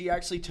she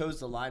actually toes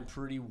the line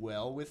pretty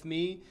well with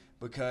me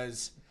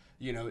because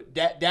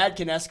dad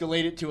can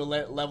escalate it to a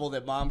level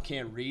that mom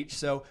can't reach.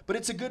 So, but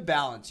it's a good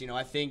balance.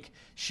 I think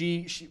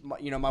she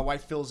my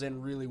wife fills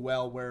in really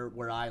well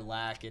where I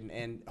lack,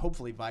 and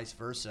hopefully vice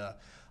versa.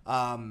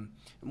 I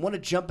want to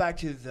jump back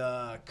to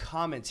the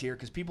comments here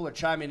because people are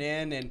chiming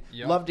in and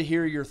Yep. love to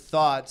hear your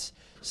thoughts.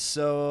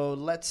 So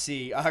let's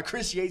see.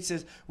 Chris Yates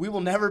says, "We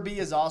will never be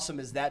as awesome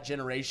as that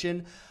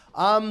generation."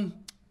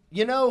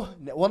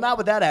 Well, not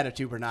with that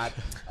attitude, we're not.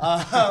 No,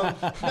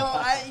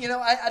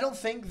 I don't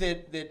think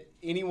that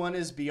anyone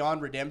is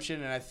beyond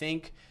redemption, and I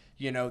think.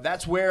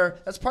 That's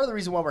part of the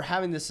reason why we're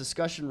having this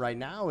discussion right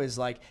now is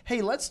like,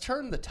 hey, let's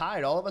turn the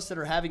tide. All of us that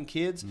are having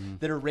kids,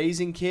 that are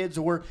raising kids,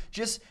 or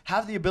just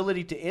have the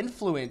ability to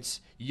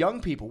influence young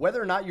people, whether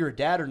or not you're a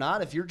dad or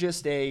not, if you're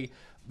just a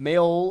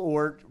male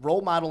or role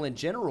model in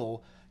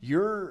general,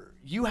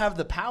 you have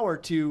the power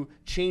to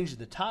change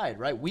the tide,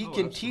 right? We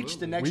can teach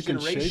the absolutely. next We can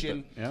shape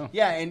generation. it,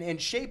 yeah.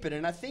 And shape it.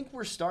 And I think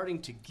we're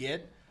starting to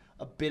get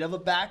a bit of a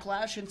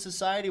backlash in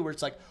society where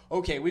it's like,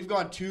 okay, we've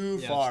gone too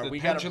Yes, far. the We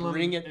got to pendulum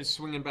bring it. is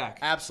swinging back.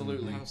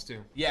 Absolutely. It has to.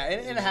 Yeah,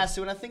 and it has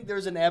to. And I think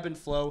there's an ebb and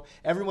flow.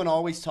 Everyone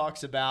always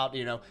talks about,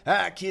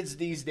 kids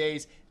these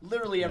days.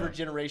 Literally every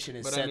generation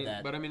has said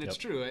that. But I mean, it's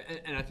true,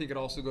 and I think it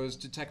also goes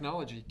to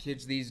technology.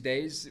 Kids these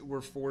days,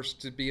 we're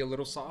forced to be a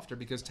little softer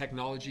because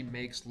technology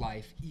makes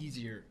life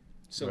easier,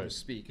 so to Right.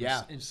 speak.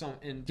 Yeah. In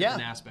different Yeah.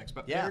 aspects.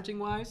 But Yeah. parenting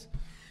wise,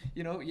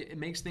 it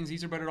makes things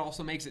easier, but it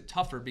also makes it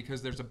tougher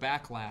because there's a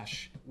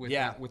backlash with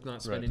Yeah. with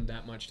not spending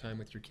that much time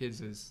with your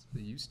kids as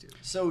they used to.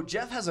 So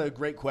Jeff has a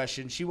great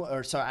question.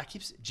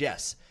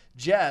 Jess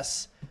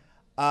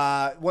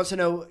wants to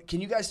know,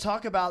 can you guys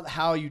talk about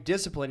how you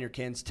discipline your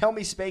kids? Tell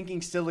me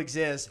spanking still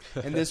exists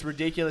in this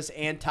ridiculous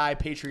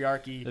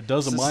anti-patriarchy It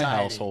does in my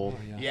society. household.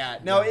 Yeah,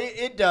 no,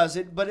 it does.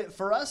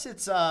 For us,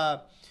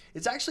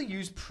 it's actually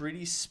used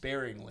pretty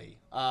sparingly.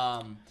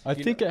 I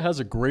think it has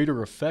a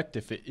greater effect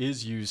if it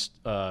is used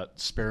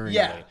sparingly.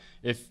 Yeah.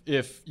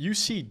 If you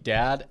see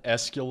dad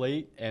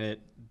escalate and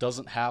it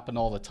doesn't happen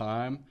all the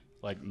time,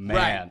 like, man,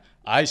 Right.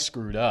 I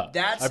screwed up.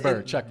 I better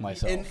and- check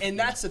myself. And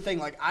that's the thing.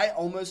 Like, I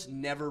almost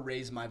never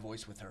raise my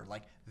voice with her.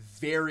 Like,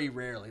 very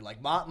rarely.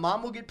 Like,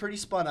 mom will get pretty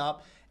spun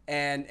up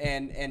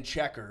and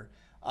check her.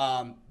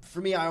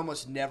 For me, I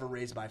almost never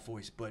raise my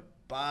voice. But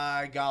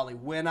by golly,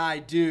 when I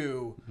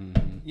do,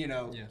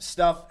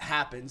 stuff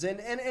happens.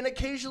 And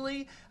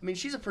occasionally, I mean,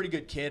 she's a pretty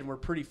good kid, and we're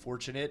pretty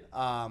fortunate.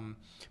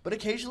 But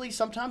occasionally,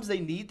 sometimes they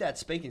need that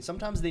spanking.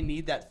 Sometimes they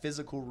need that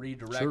physical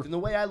redirect. Sure. And the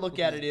way I look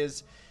at it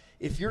is,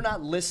 if you're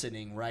not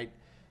listening, right,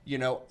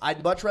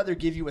 I'd much rather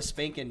give you a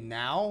spanking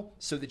now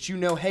so that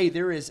hey,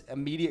 there is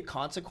immediate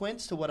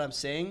consequence to what I'm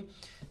saying,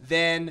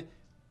 than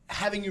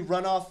having you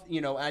run off,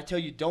 I tell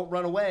you don't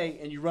run away,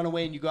 and you run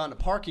away and you go out in the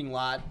parking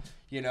lot,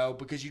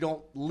 because you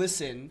don't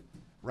listen,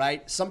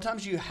 right?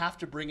 Sometimes you have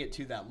to bring it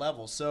to that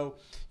level. So,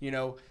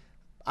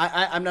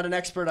 I'm not an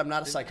expert. I'm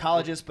not a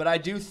psychologist, but I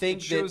do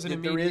think that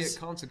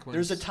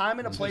there's a time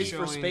and a place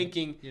for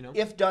spanking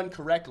if done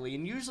correctly.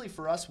 And usually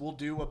for us, we'll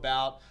do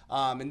about,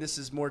 and this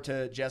is more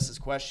to Jess's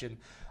question,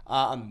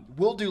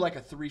 we'll do like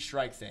a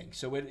 3-strike thing.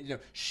 So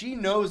she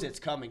knows it's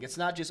coming. It's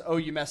not just, oh,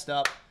 you messed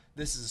up,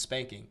 this is a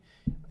spanking.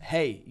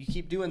 Hey, you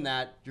keep doing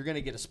that, you're going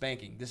to get a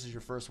spanking. This is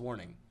your first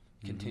warning.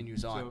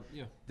 Continues on.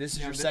 So, this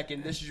is your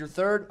second. This is your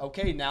third.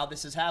 Okay, now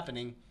this is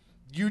happening.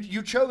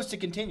 You chose to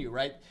continue,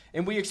 right?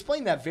 And we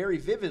explained that very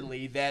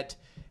vividly that,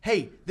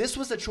 hey, this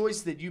was a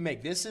choice that you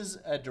make. This is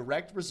a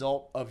direct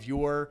result of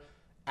your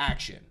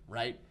action,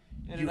 right?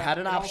 And you had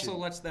an option. It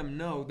also lets them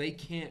know they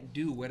can't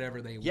do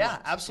whatever they want. Yeah,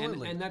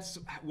 absolutely. And that's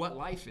what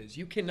life is.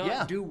 You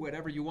cannot do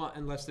whatever you want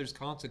unless there's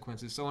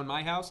consequences. So in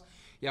my house,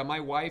 my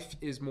wife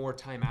is more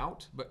time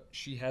out, but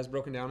she has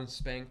broken down and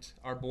spanked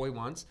our boy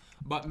once.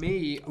 But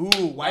me...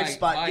 Ooh, wife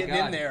spot getting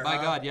in there, My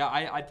God, yeah.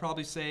 I'd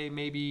probably say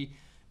maybe...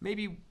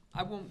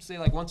 I won't say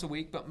like once a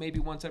week, but maybe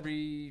once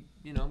every,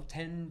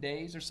 10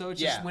 days or so. It's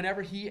just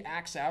whenever he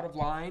acts out of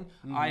line,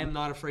 I am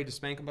not afraid to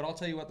spank him. But I'll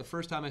tell you what, the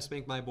first time I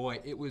spanked my boy,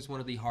 it was one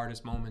of the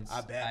hardest moments.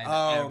 I bet.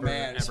 I've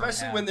ever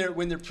especially had.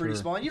 when they're pretty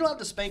small. And you don't have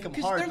to spank them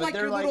hard, they're but like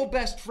they're your little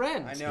best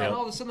friends. I know. And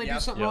all of a sudden they do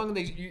something wrong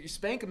and you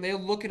spank them. They're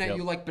looking at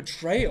you like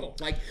betrayal.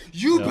 Like,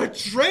 you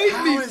betrayed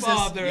me,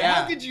 Father.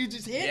 How could you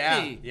just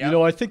hit me? Yep.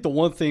 I think the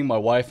one thing my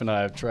wife and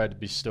I have tried to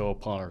bestow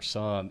upon our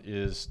son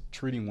is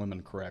treating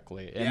women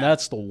correctly. And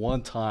that's the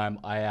one time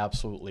I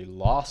absolutely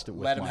lost it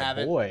with my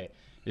boy.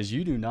 Is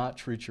you do not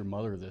treat your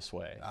mother this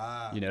way.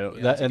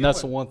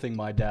 That's the one thing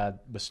my dad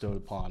bestowed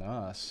upon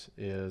us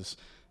is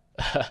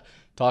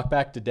talk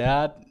back to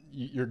dad,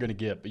 you're going to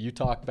get it. But you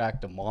talk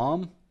back to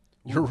mom,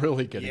 you're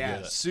really going to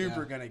get it.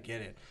 Super going to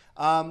get it.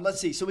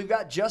 Let's see. So we've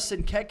got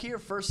Justin Keck here,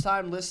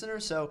 first-time listener.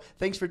 So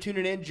thanks for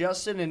tuning in,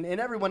 Justin. And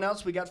everyone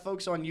else, we got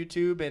folks on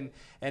YouTube and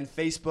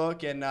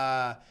Facebook.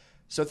 And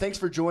so thanks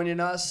for joining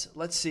us.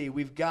 Let's see.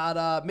 We've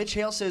got Mitch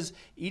Hale says,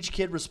 each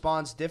kid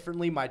responds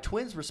differently. My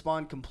twins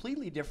respond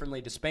completely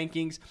differently to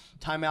spankings,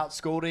 timeout,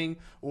 scolding,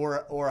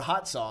 or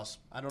hot sauce.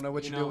 I don't know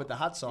what you're doing with the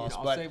hot sauce.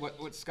 I'll say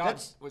what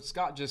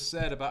Scott just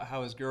said about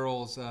how his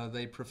girls,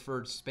 they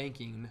preferred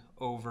spanking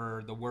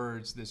over the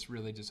words, this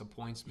really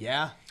disappoints me.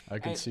 Yeah. I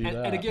can see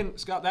that. And again,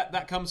 Scott,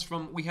 that comes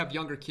from, we have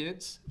younger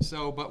kids.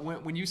 So, but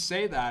when you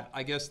say that,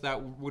 I guess that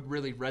would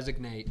really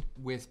resonate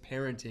with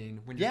parenting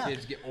when your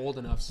kids get old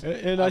enough.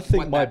 And I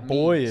think my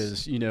boy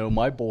is,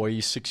 my boy,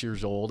 he's 6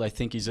 years old. I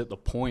think he's at the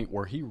point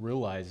where he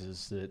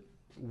realizes that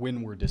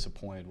when we're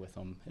disappointed with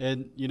him.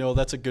 And,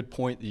 that's a good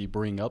point that you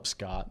bring up,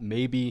 Scott.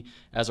 Maybe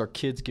as our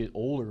kids get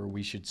older,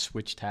 we should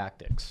switch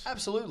tactics.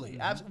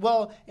 Absolutely.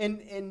 Well,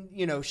 and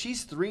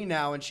she's 3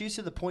 now, and she's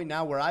to the point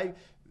now where I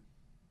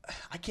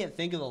can't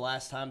think of the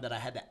last time that I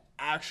had to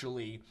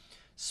actually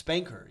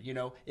spank her.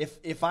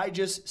 If I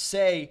just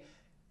say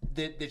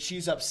that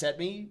she's upset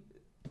me,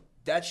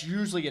 that's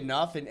usually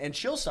enough, and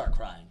she'll start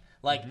crying.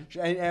 Like,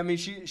 I mean,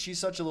 she's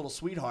such a little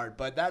sweetheart,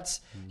 but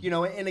that's,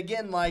 and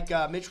again, like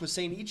Mitch was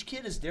saying, each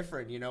kid is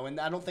different, and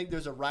I don't think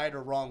there's a right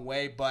or wrong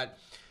way, but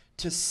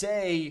to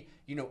say,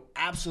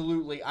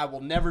 absolutely, I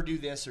will never do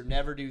this or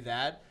never do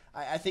that,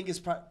 I think is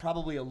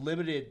probably a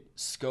limited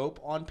scope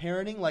on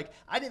parenting. Like,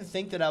 I didn't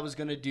think that I was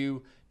going to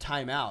do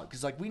timeout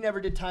because, like, we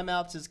never did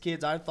timeouts as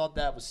kids. I thought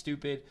that was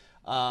stupid.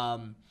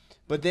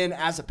 But then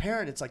as a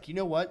parent, it's like, you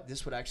know what?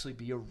 This would actually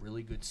be a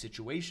really good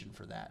situation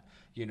for that.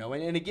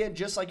 And again,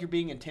 just like you're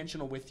being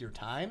intentional with your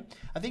time,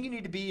 I think you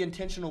need to be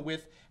intentional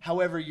with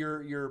however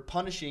you're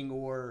punishing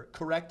or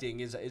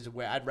correcting is a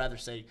way. I'd rather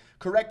say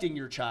correcting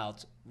your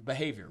child's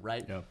behavior,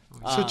 right? Yeah.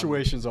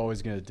 Situation's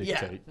always going to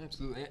dictate. Yeah,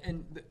 absolutely.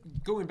 And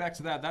going back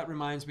to that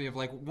reminds me of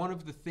like one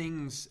of the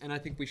things, and I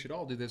think we should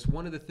all do this,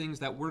 one of the things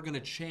that we're going to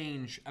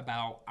change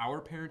about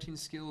our parenting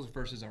skills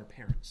versus our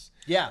parents.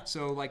 Yeah.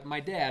 So like my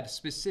dad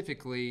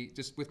specifically,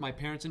 just with my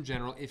parents in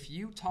general, if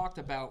you talked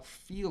about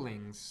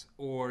feelings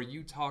or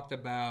you talked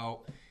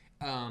about,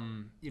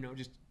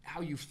 just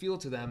how you feel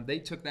to them, they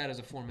took that as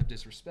a form of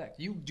disrespect.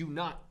 You do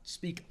not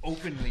speak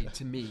openly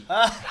to me.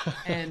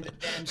 and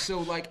so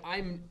like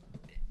and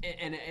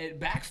it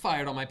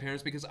backfired on my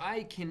parents, because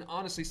I can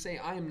honestly say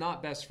I am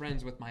not best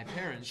friends with my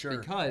parents. Sure.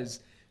 Because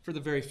for the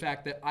very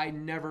fact that I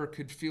never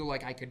could feel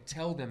like I could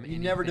tell them anything. You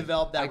never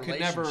developed that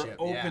relationship. I could never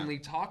openly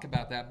talk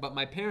about that. But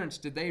my parents,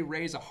 did they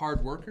raise a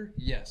hard worker?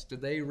 Yes.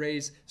 Did they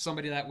raise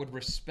somebody that would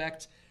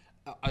respect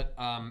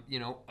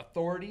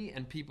authority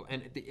and people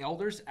and the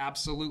elders?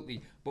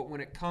 Absolutely. But when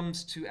it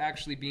comes to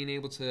actually being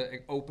able to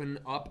open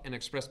up and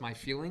express my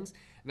feelings,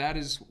 that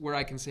is where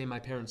I can say my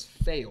parents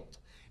failed.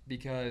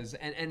 Because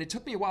and it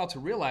took me a while to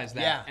realize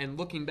that. Yeah. And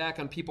looking back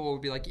on, people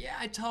would be like, yeah,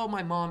 I tell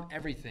my mom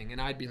everything.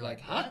 And I'd be like,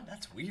 huh?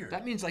 That's weird.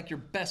 That means like you're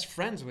best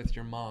friends with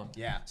your mom.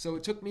 Yeah. So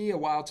it took me a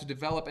while to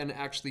develop and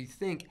actually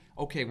think,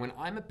 okay, when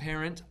I'm a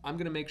parent, I'm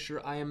going to make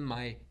sure I am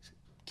my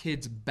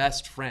kid's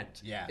best friend.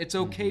 Yeah. It's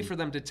okay for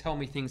them to tell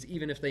me things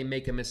even if they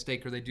make a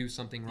mistake or they do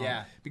something wrong.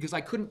 Yeah. Because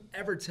I couldn't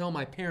ever tell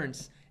my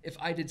parents if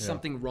I did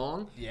something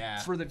wrong,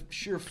 for the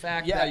sheer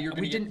fact that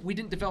we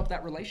didn't develop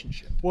that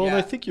relationship. Well, and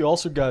I think you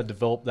also got to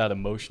develop that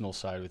emotional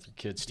side with your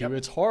kids too. Yep.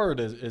 It's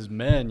hard as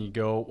men. You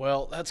go,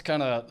 well, that's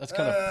kind of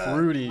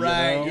fruity,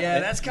 right? You know? Yeah,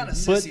 that's kind of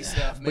sissy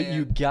stuff, man. But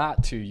you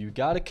got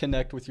to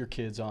connect with your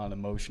kids on an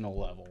emotional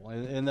level,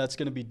 and that's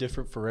going to be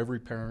different for every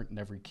parent and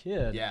every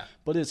kid. Yeah.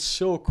 But it's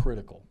so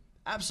critical.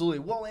 Absolutely.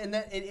 Well, and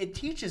that it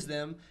teaches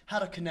them how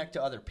to connect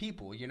to other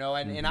people, you know,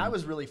 and I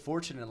was really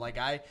fortunate. Like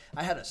I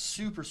had a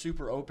super,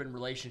 super open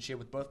relationship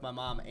with both my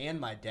mom and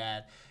my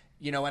dad,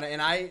 you know,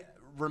 and I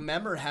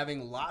remember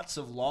having lots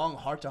of long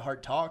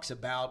heart-to-heart talks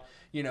about,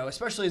 you know,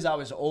 especially as I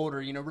was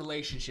older, you know,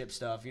 relationship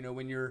stuff. You know,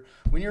 when you're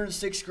in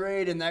sixth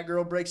grade and that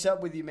girl breaks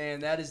up with you, man,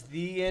 that is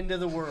the end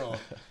of the world.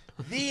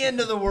 The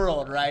end of the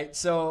world, right?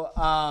 So,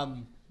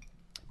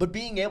 but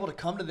being able to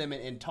come to them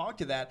and talk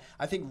to that,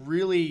 I think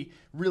really,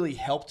 really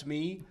helped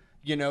me,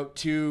 you know,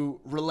 to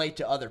relate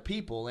to other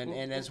people.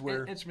 And as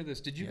we're... Answer me this.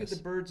 Did you get the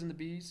birds and the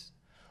bees?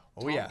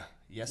 Oh, yeah.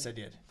 Yes, I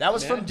did. That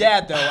was from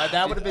Dad, though.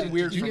 That would have been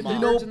weird from Mom. Did you get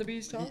the birds and the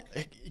bees talk?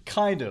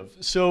 Kind of.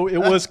 So it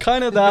was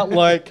kind of that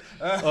like,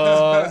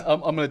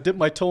 I'm going to dip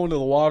my toe into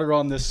the water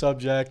on this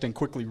subject and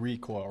quickly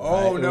recoil. Right?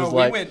 Oh, no.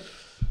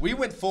 We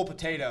went full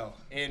potato.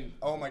 And,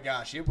 oh, my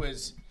gosh, it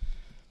was...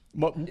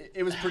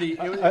 It was pretty.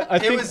 I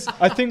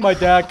think my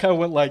dad kind of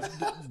went like,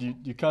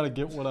 "You kind of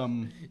get what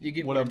I'm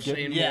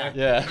getting."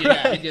 Yeah.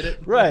 You get it.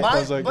 Right. I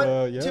was like,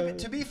 yeah.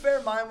 To be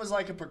fair, mine was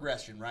like a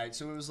progression, right?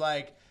 So it was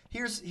like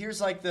here's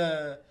like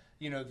the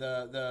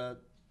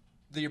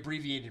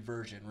abbreviated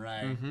version,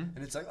 right? Mm-hmm. And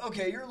it's like,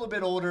 okay, you're a little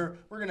bit older.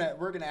 We're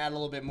gonna add a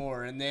little bit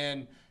more, and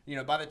then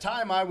by the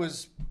time I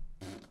was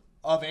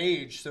of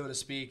age, so to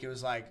speak, it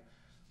was like,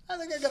 I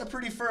think I got a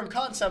pretty firm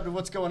concept of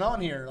what's going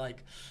on here,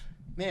 like.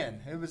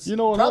 Man, it was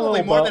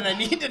probably more than I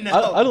need to know.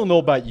 I don't know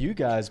about you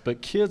guys,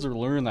 but kids are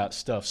learning that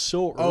stuff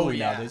so early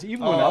nowadays.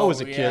 Even when I was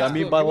a kid, I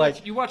mean,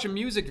 you watch a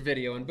music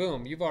video and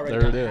boom, you've already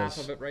got half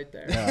of it right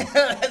there. Yeah.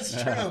 That's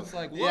true. It's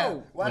like,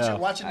 whoa.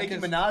 Watch a Nicki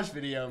Minaj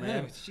video,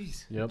 man.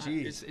 Jeez. Yep.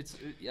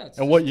 Jeez.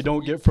 And what you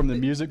don't get from the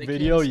music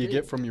video, you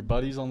get from your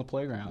buddies on the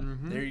playground.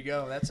 Mm-hmm. There you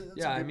go. That's a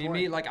good point.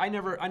 Me, like I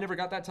never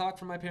got that talk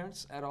from my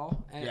parents at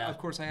all. And of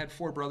course, I had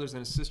 4 brothers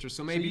and a sister,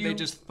 so maybe they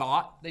just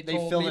thought they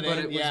told me, but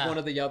it was one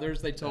of the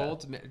others they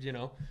told.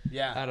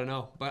 Yeah. I don't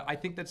know. But I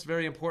think that's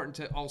very important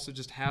to also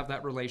just have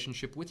that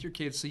relationship with your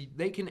kids so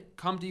they can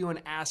come to you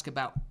and ask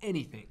about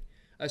anything.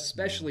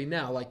 Especially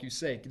now, like you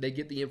say, they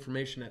get the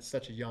information at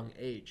such a young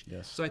age.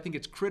 Yes. So I think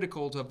it's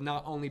critical to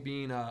not only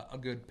being a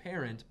good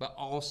parent, but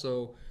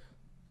also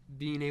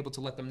being able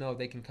to let them know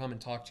they can come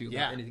and talk to you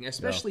about anything.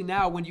 Especially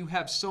now when you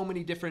have so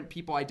many different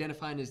people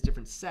identifying as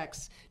different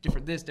sex,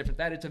 different this, different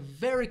that. It's a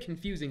very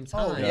confusing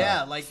time. Oh,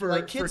 yeah. Like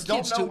kids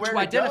don't know where to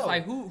identify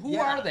go. Who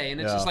are they? And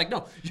it's just like,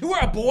 no, you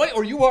are a boy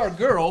or you are a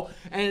girl.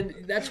 And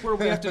that's where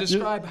we have to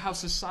describe how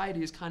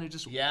society is kind of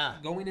just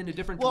going in a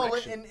different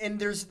direction. Well, and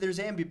there's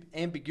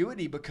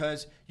ambiguity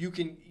because you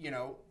can,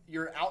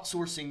 you're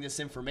outsourcing this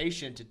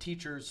information to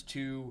teachers,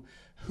 to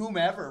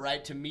whomever,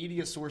 right, to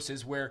media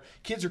sources where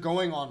kids are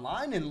going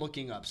online and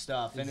looking up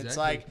stuff. And it's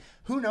like,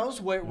 who knows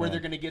where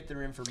they're going to get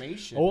their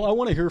information. Oh, I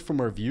want to hear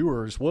from our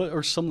viewers. What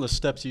are some of the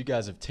steps you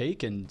guys have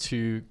taken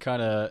to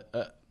kind of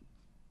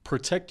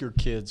protect your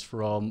kids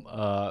from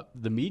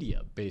the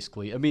media,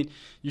 basically? I mean,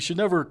 you should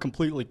never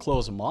completely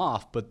close them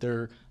off, but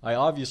I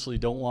obviously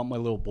don't want my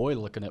little boy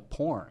looking at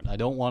porn. I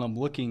don't want him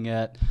looking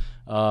at,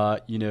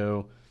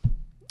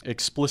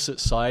 explicit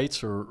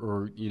sites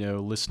or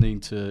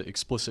listening to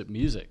explicit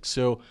music.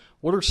 So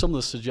what are some of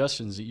the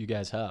suggestions that you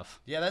guys have?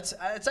 Yeah, it's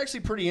actually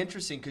pretty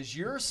interesting because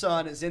your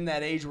son is in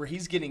that age where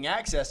he's getting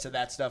access to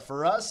that stuff.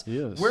 For us,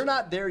 we're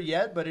not there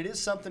yet, but it is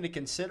something to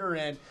consider.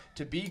 And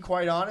to be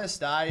quite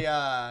honest,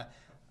 I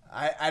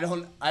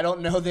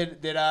don't know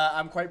that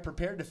I'm quite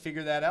prepared to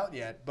figure that out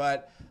yet.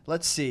 But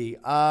let's see.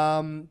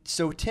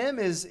 So Tim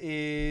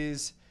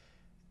is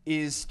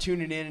is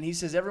tuning in, and he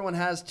says everyone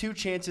has two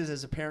chances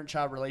as a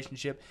parent-child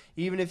relationship.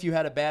 Even if you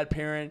had a bad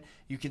parent,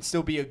 you can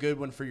still be a good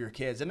one for your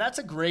kids, and that's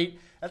a great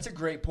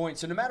point.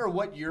 So no matter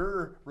what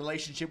your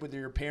relationship with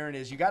your parent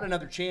is, you got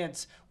another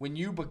chance when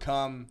you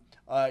become,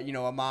 a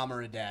mom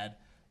or a dad.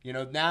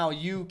 Now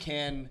you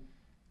can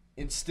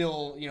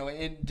instill,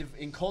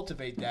 and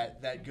cultivate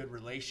that good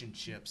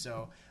relationship.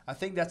 So I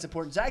think that's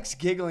important. Zach's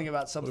giggling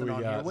about something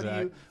on here.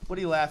 What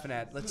are you laughing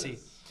at? Let's see.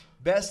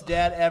 Best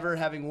dad ever,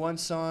 having one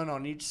son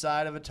on each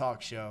side of a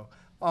talk show.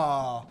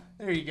 Oh,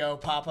 there you go,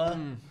 Papa.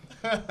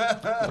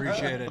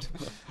 Appreciate it.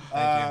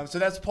 So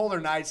that's Polar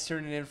Knights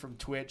turning in from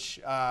Twitch.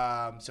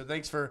 So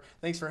thanks for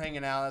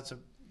hanging out. That's a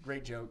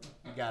great joke.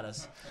 You got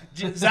us.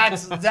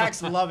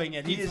 Zach's loving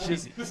it. He is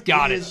just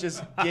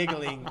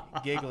giggling.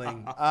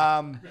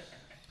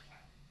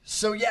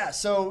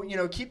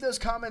 So keep those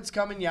comments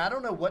coming. Yeah, I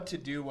don't know what to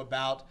do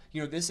about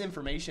this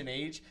information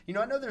age.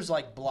 I know there's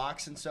like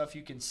blocks and stuff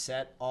you can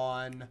set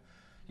on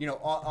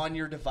on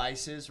your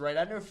devices, right?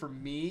 I know for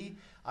me,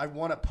 I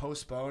want to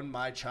postpone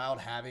my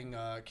child having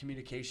a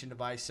communication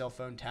device, cell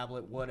phone,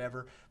 tablet,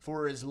 whatever,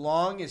 for as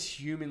long as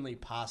humanly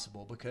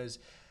possible, because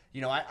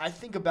I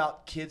think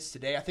about kids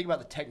today. I think about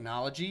the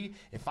technology.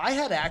 If I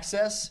had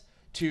access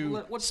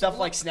to stuff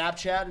like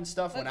Snapchat and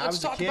stuff when I was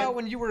a kid. Let's talk about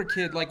when you were a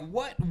kid. Like,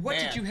 what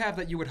did you have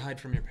that you would hide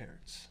from your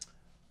parents?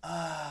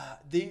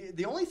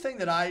 The only thing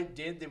that I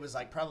did that was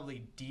like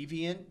probably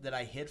deviant that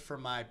I hid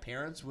from my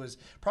parents was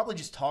probably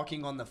just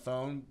talking on the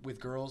phone with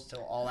girls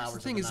till all hours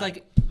of the night. The thing is,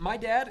 like, my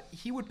dad,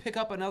 he would pick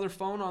up another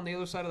phone on the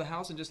other side of the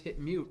house and just hit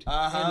mute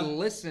and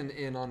listen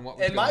in on what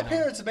was going on. And my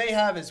parents may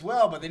have as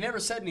well, but they never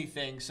said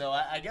anything, so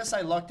I guess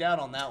I lucked out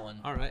on that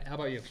one. All right, how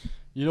about you?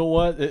 You know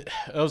what? It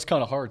was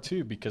kind of hard,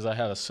 too, because I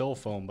had a cell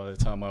phone by the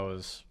time I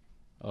was,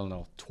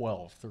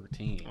 12,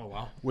 13. Oh,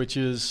 wow. Which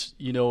is,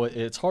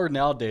 it's hard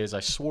nowadays. I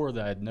swore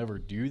that I'd never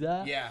do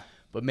that. Yeah.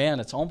 But, man,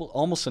 it's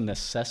almost a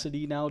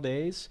necessity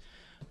nowadays.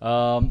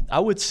 I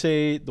would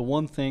say the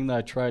one thing that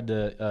I tried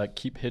to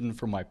keep hidden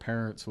from my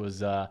parents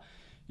was,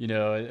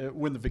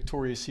 when the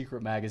Victoria's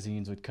Secret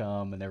magazines would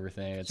come and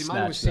everything, and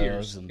snatch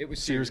those. And it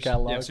was Sears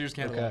catalog. Yeah, Sears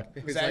catalog.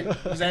 Okay. Was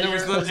that your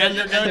go-to?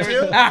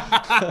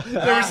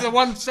 There was the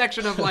one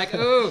section of like,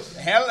 ooh,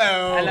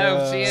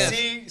 hello,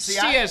 Sears.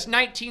 Sears,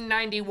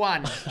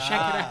 1991. Check it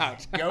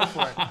out. Go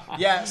for it.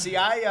 Yeah. See,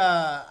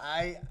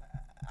 I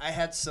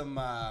had some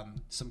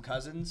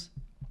cousins.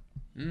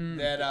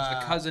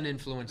 The cousin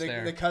influence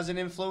there. The cousin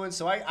influence.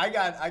 So I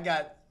got.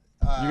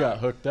 You got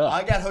hooked up.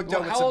 I got hooked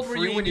up with some How old were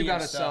you when you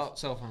got a cell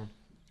phone?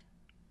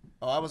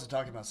 Oh, I wasn't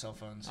talking about cell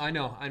phones. I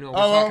know.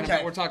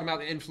 We're talking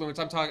about the influence.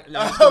 I'm talking.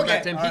 Okay.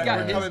 Back to him. He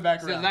got his. Coming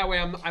back around. So that way,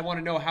 I want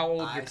to know how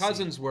old your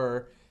cousins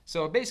were.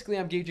 So basically,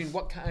 I'm gauging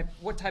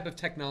what type of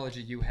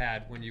technology you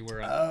had when you were.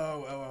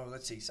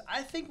 Let's see. So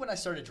I think when I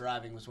started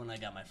driving was when I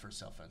got my first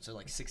cell phone. So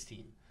like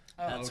 16.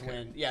 Oh, That's okay.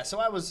 when. Yeah. So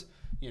I was,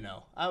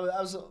 I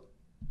was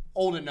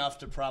old enough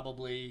to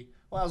probably.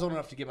 Well, I was old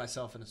enough to get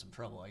myself into some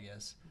trouble, I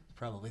guess.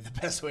 Probably the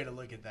best way to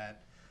look at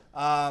that.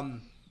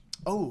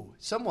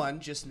 Someone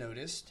just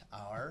noticed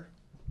our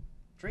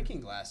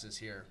drinking glasses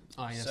here.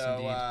 Oh, yes, so,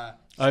 indeed.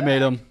 I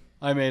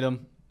made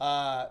them.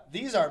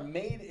 These are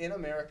made in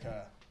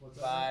America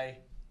by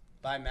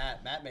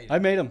Matt. Matt made them. I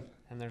made them.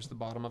 And there's the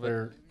bottom of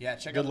it. Yeah,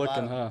 check good out the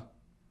looking, bottom. huh?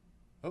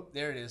 Oh,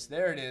 there it is.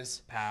 There it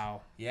is.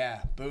 Pow.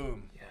 Yeah,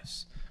 boom.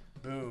 Yes.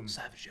 Boom.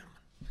 Savage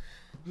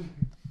gentleman.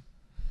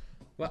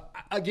 Well,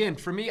 again,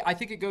 for me, I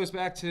think it goes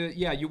back to,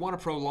 you want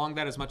to prolong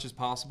that as much as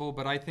possible,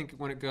 but I think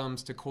when it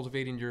comes to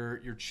cultivating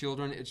your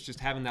children, it's just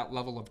having that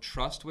level of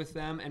trust with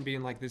them and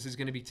being like, this is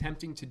going to be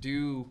tempting to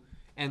do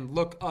and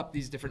look up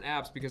these different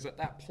apps, because at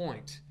that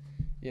point,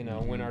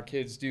 when our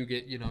kids do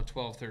get,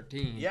 12,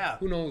 13,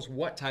 who knows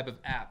what type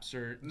of apps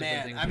or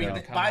different things are going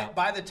to come out.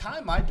 By the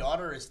time my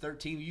daughter is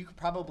 13, you could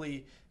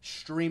probably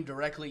stream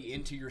directly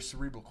into your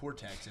cerebral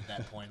cortex at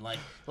that point. Like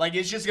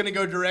it's just going to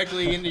go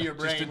directly into your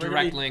brain. Just a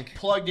direct link.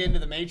 Plugged into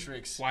the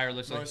Matrix.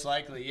 Wirelessly. Most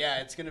likely.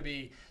 Yeah, it's going to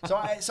be. So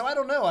I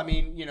don't know. I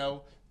mean,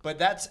 but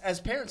that's,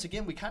 as parents,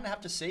 again, we kind of have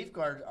to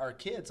safeguard our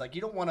kids. Like,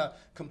 you don't want to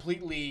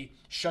completely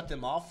shut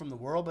them off from the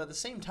world, but at the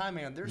same time,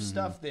 man, there's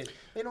stuff that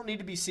they don't need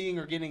to be seeing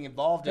or getting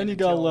involved in. And you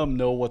got to let them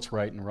know what's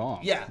right and wrong.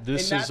 Yeah.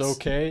 This is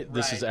okay.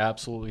 This is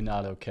absolutely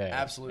not okay.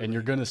 Absolutely. And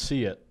you're going to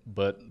see it,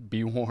 but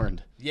be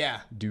warned. Yeah.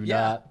 Do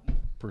not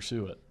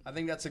pursue it. I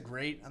think that's a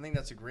great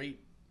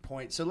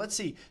point. So let's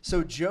see.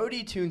 So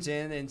Jody tunes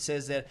in and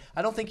says that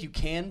I don't think you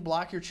can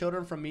block your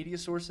children from media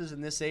sources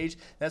in this age.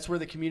 That's where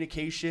the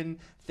communication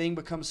thing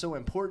becomes so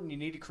important. You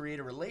need to create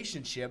a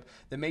relationship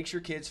that makes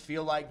your kids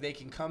feel like they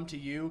can come to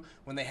you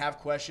when they have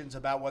questions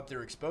about what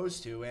they're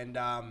exposed to. And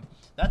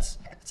that's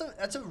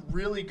a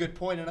really good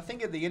point. And I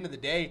think at the end of the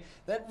day,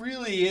 that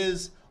really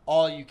is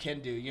all you can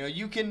do.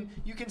 You can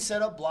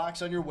set up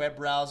blocks on your web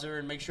browser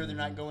and make sure they're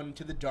not going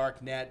into the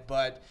dark net.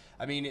 But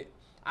I mean,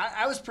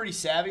 I was pretty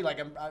savvy. Like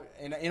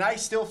and I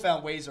still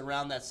found ways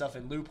around that stuff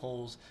and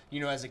loopholes.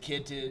 As a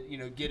kid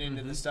to get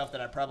into the stuff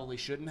that I probably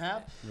shouldn't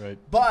have. Right.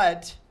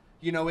 But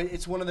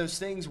it's one of those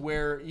things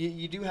where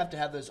you do have to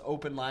have those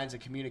open lines of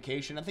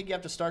communication. I think you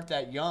have to start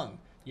that young.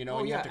 you know,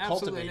 and you have to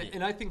cultivate it.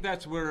 And I think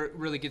that's where it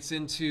really gets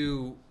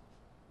into,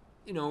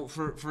 you know,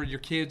 for your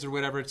kids or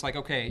whatever. It's like,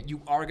 okay,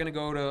 you are going to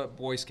go to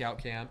Boy Scout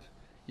camp,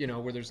 you know,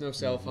 where there's no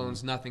cell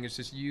phones, nothing. It's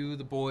just you,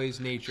 the boys,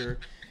 nature.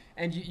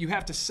 And you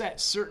have to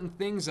set certain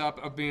things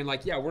up of being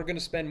like, yeah, we're going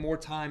to spend more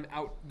time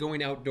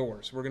going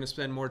outdoors. We're going to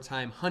spend more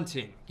time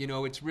hunting. You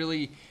know, it's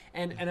really,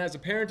 and as a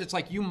parent, it's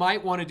like you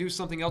might want to do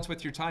something else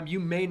with your time. You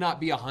may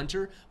not be a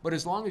hunter, but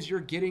as long as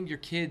you're getting your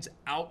kids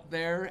out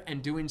there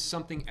and doing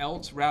something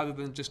else rather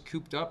than just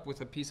cooped up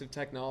with a piece of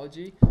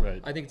technology,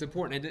 right. I think it's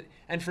important.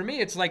 And for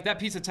me, it's like that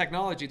piece of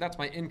technology, that's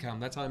my income.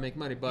 That's how I make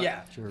money. But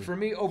for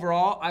me,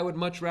 overall, I would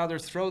much rather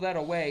throw that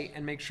away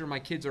and make sure my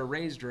kids are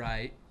raised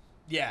right.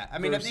 Yeah, I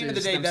mean, at the end of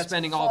the day, that's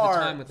spending all the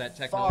time with that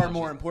technology. Far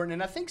more important.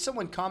 And I think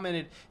someone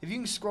commented, if you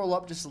can scroll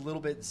up just a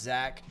little bit,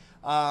 Zach,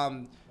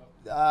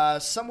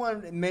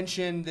 someone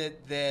mentioned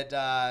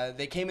that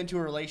they came into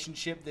a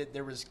relationship that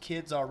there was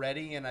kids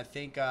already, and I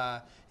think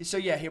so.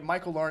 Yeah, here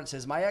Michael Lawrence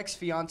says my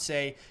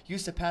ex-fiance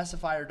used to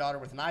pacify her daughter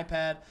with an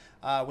iPad.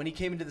 When he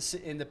came into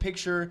the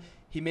picture,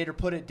 he made her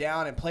put it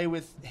down and play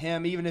with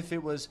him, even if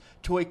it was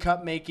toy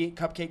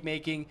cupcake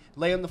making,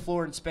 lay on the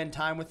floor and spend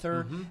time with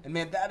her. And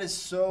man, that is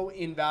so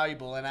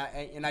invaluable. And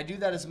I do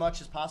that as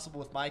much as possible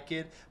with my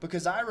kid,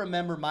 because I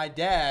remember my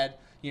dad,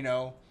 you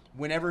know,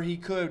 whenever he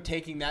could,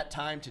 taking that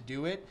time to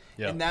do it.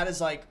 Yep. And that is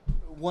like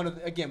one of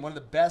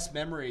the best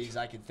memories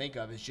I can think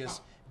of, is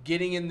just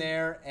getting in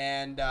there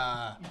and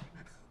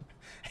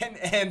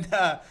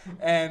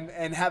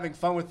having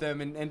fun with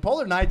them. And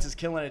Polar Nights is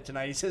killing it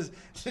tonight. He says,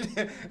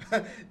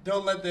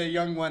 don't let the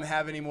young one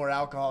have any more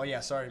alcohol.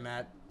 Yeah, sorry,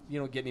 Matt. You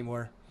don't get any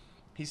more.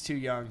 He's too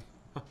young.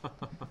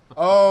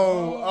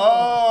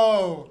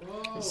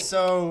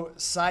 So,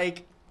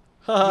 psych.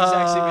 He's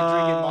actually been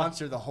drinking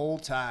Monster the whole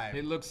time.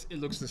 It looks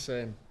the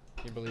same.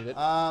 Can you believe it?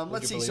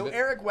 Let's see. So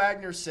Eric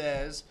Wagner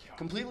says,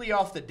 completely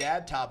off the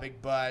dad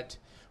topic, but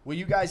will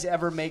you guys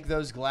ever make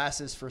those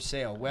glasses for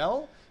sale?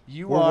 Well,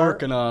 we're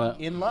working on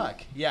it. In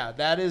luck. Yeah,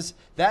 that is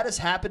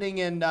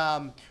happening,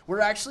 and we're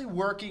actually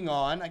working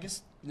on, I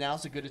guess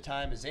now's as good a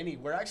time as any,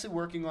 we're actually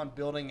working on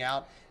building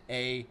out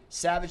a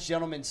Savage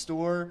Gentleman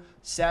store,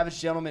 Savage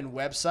Gentleman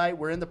website.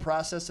 We're in the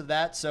process of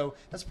that, so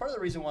that's part of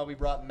the reason why we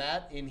brought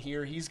Matt in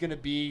here. He's going to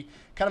be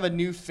kind of a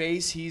new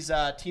face. He's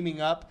teaming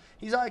up.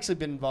 He's actually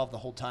been involved the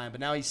whole time, but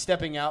now he's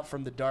stepping out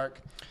from the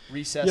dark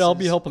recesses. Yeah, I'll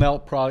be helping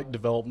out product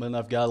development.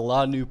 I've got a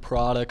lot of new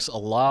products, a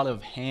lot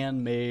of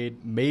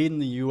handmade, made in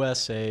the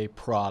USA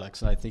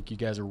products, and I think you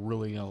guys are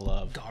really going to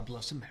love. God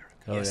bless America.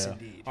 Oh, yes, yeah.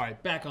 indeed. All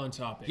right, back on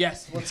topic.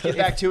 Yes, let's get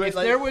back to it. If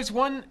there was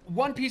one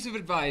piece of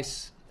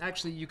advice,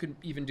 actually you could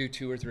even do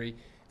 2 or 3,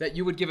 that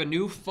you would give a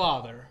new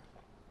father,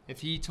 if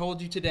he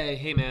told you today,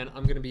 hey man,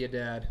 I'm going to be a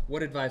dad,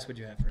 what advice would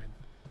you have for him?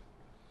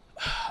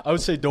 I would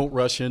say don't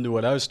rush into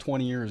it. I was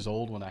 20 years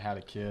old when I had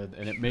a kid,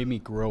 and it made me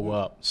grow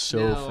up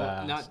so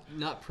fast.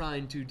 Not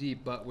prying too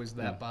deep, but was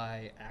that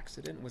by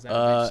accident? Was that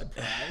a big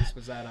surprise?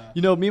 Was that a...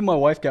 You know, me and my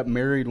wife got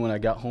married when I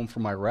got home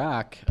from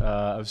Iraq.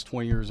 I was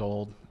 20 years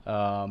old,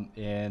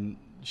 and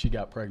she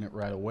got pregnant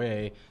right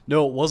away.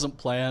 No, it wasn't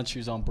planned. She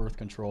was on birth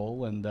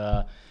control, and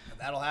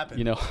that'll happen.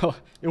 You know,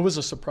 it was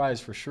a surprise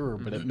for sure,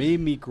 but it made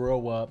me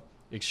grow up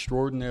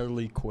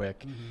extraordinarily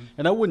quick,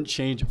 and I wouldn't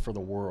change it for the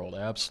world.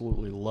 I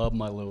absolutely love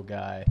my little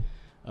guy,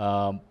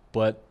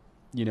 but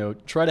you know,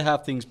 try to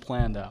have things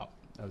planned out,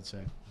 I would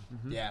say.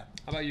 Yeah.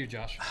 How about you,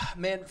 Josh?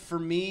 Man, for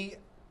me,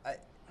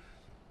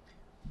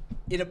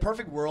 in a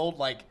perfect world,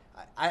 like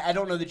I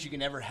don't know that you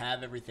can ever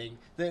have everything.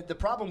 The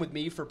problem with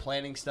me for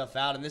planning stuff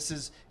out, and this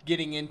is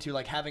getting into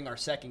like having our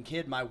second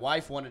kid, my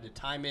wife wanted to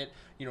time it,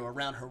 you know,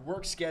 around her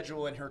work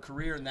schedule and her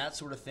career and that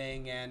sort of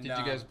thing. And did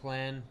you guys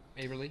plan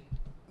Averly?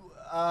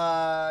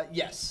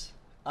 Yes.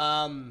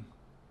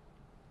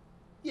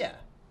 Yeah.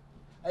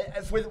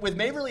 With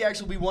Maverly,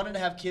 actually, we wanted to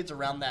have kids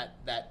around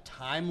that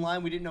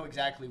timeline. We didn't know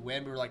exactly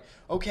when. We were like,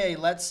 okay,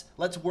 let's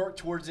work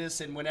towards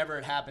this, and whenever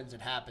it happens, it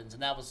happens.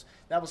 And that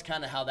was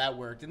kind of how that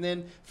worked. And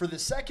then for the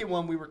second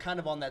one, we were kind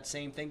of on that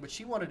same thing, but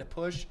she wanted to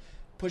push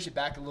it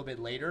back a little bit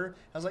later.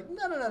 I was like,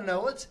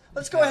 no,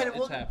 let's go ahead and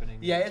it's happening.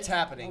 Yeah, it's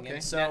happening. Okay.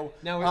 And so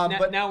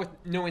now with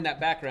knowing that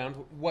background,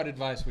 what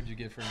advice would you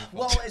give for me?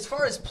 Well, as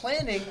far as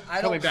planning,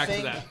 I don't think.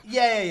 Coming back to that.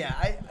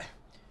 Yeah.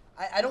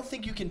 I don't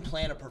think you can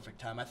plan a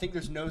perfect time. I think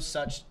there's no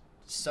such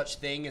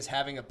thing as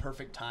having a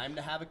perfect time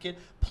to have a kid.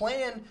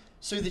 Plan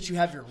so that you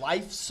have your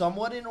life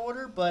somewhat in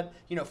order, but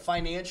you know,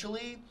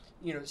 financially,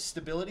 you know,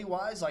 stability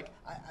wise, like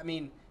I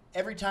mean,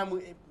 every time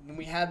when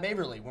we had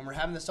Maverly, when we're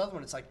having this other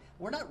one, it's like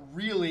we're not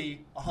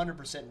really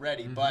 100%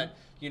 ready, but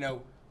you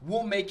know,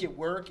 we'll make it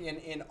work,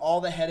 and all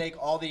the headache,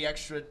 all the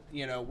extra,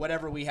 you know,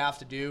 whatever we have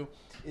to do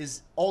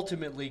is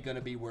ultimately going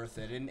to be worth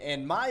it.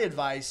 And my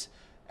advice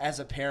as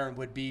a parent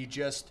would be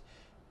just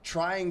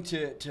trying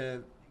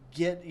to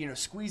get, you know,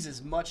 squeeze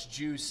as much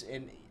juice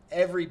in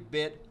every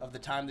bit of the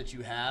time that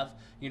you have,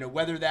 you know,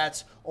 whether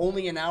that's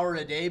only an hour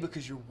a day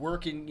because you're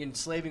working and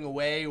slaving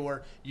away,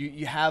 or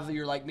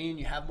you're like me and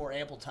you have more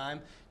ample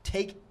time.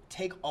 Take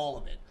all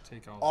of it.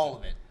 Take all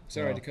of it.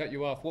 Sorry to cut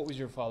you off. What was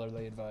your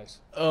fatherly advice?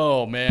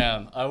 Oh,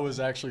 man. I was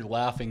actually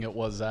laughing at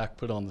what Zach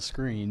put on the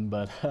screen.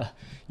 But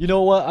you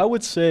know what? I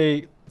would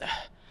say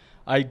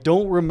I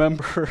don't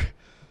remember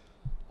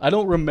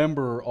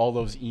all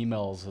those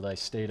emails that I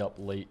stayed up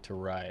late to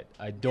write.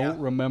 I don't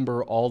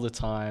remember all the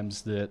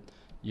times that,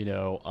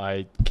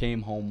 I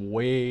came home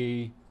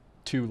way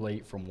too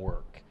late from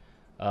work.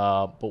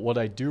 But what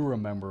I do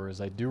remember is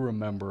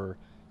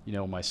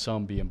my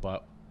son being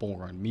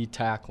born, me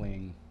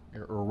tackling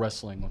or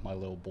wrestling with my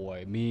little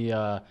boy, me,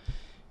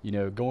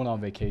 going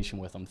on vacation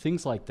with him,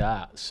 things like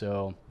that.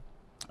 So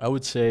I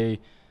would say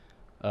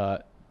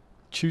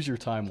choose your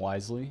time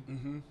wisely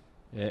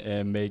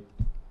and make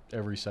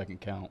every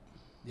second count.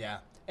 Yeah.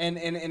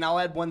 And I'll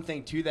add one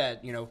thing to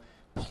that,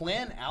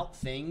 plan out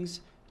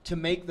things to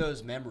make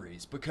those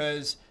memories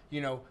because,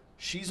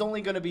 she's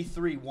only going to be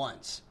 3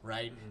 once,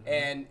 right?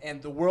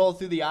 And the world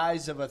through the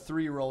eyes of a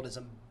 3-year-old is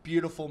a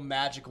beautiful,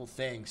 magical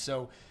thing.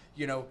 So,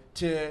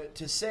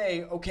 to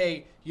say,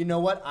 okay, you know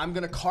what, I'm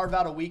going to carve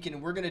out a weekend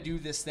and we're going to do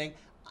this thing.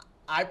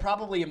 I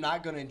probably am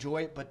not going to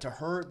enjoy it, but to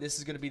her, this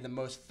is going to be the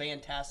most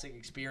fantastic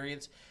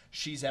experience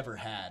she's ever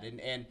had.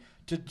 And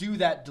to do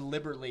that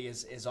deliberately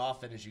as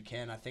often as you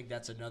can, I think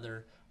that's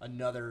another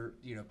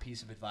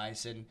piece of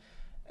advice.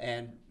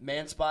 And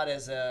Manspot,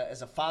 as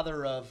a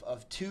father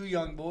of 2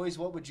 young boys,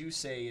 what would you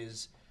say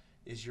is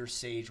your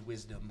sage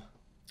wisdom?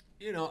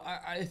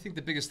 I think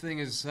the biggest thing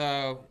is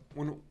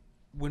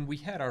when we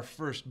had our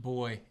first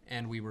boy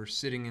and we were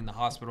sitting in the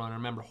hospital and I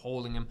remember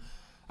holding him,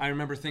 I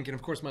remember thinking,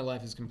 of course my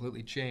life has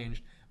completely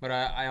changed, but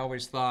I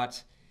always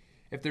thought,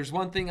 if there's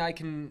one thing I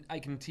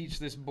can teach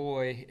this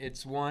boy,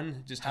 it's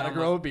just how to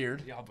grow a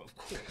beard. Yeah, but of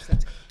course,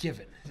 that's a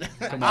given.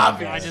 Come on,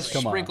 guys. I just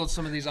sprinkled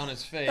some of these on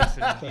his face,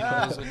 and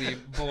those will be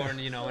born,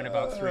 in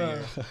about 3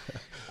 years.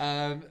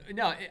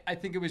 No, I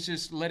think it was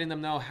just letting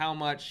them know how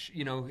much,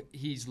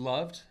 he's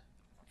loved.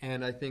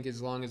 And I think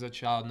as long as a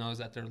child knows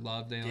that they're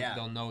loved,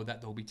 they'll know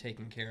that they'll be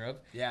taken care of.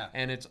 Yeah.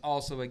 And it's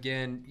also,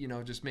 again,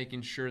 just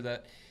making sure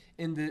that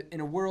in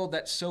a world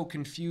that's so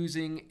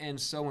confusing and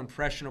so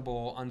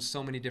impressionable on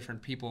so many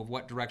different people of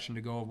what direction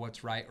to go, of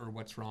what's right or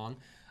what's wrong,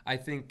 I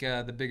think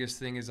the biggest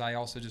thing is I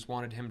also just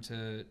wanted him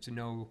to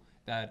know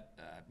that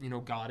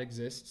God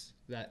exists,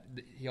 that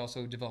he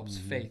also develops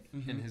faith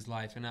in his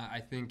life, and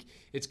I think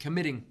it's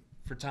committing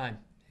for time.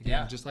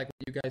 Again, just like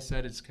what you guys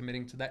said, it's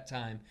committing to that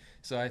time.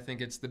 So I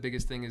think it's the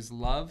biggest thing is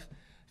love,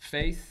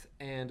 faith,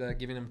 and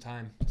giving them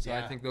time. So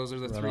I think those are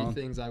the 3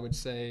 things I would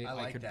say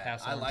I could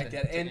pass on. I like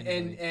that.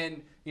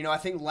 And I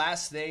think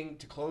last thing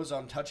to close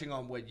on, touching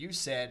on what you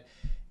said,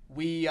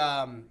 we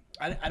I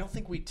don't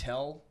think we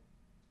tell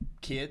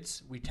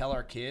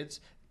our kids,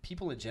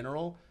 people in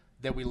general,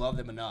 that we love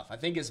them enough. I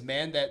think as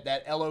men,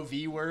 that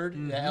LOV word,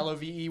 the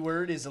LOVE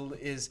word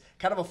is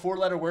kind of a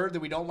 4-letter word that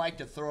we don't like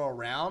to throw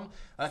around.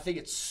 I think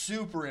it's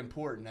super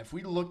important. If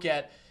we look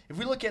at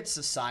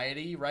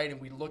society, right,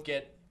 and we look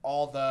at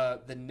all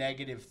the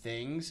negative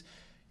things,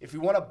 if we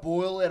want to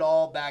boil it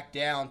all back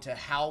down to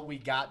how we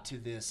got to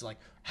this, like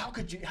how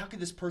could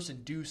this person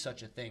do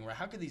such a thing, right?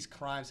 How could these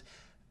crimes?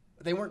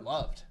 They weren't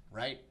loved,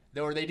 right?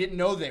 Or they didn't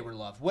know they were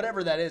loved.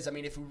 Whatever that is, I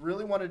mean, if we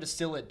really want to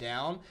distill it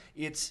down,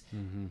 it's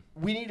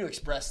we need to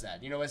express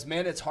that. As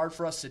men, it's hard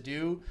for us to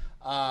do,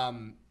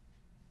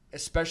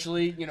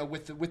 especially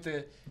with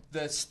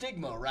the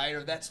stigma, right?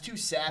 Or that's too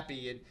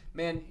sappy. And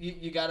man,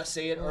 you got to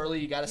say it early.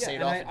 You got to say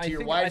it to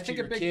your wife, to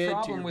your kid,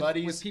 to your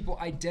buddies. With people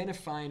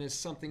identifying as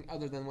something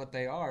other than what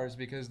they are is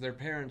because their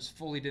parents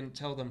fully didn't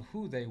tell them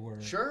who they were,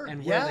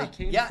 and where they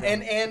came from.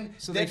 And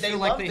so they feel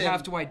like they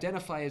have to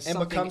identify as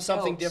something become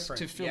something else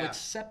different to feel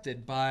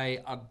accepted by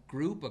a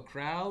group, a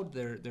crowd,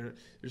 their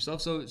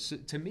self. So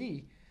to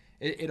me,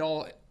 it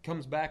all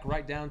comes back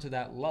right down to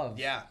that love.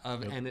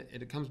 And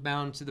it comes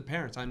down to the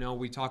parents. I know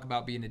we talk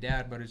about being a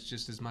dad, but it's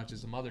just as much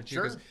as a mother too.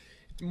 Sure.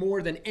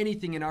 More than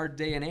anything in our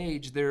day and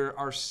age, there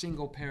are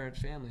single parent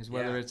families,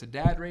 whether it's a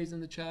dad raising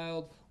the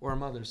child or a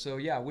mother. So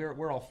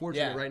we're all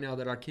fortunate right now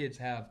that our kids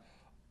have,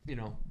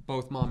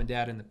 both mom and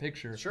dad in the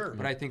picture. Sure.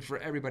 But I think for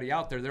everybody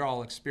out there, they're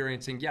all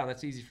experiencing.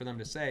 That's easy for them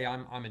to say.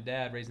 I'm a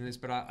dad raising this,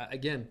 but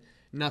again,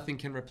 nothing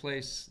can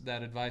replace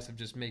that advice of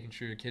just making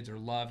sure your kids are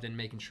loved and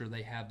making sure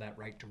they have that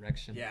right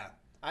direction. Yeah,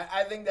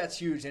 I think that's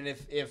huge. And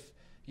if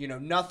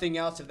nothing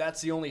else, if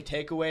that's the only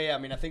takeaway, I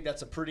mean, I think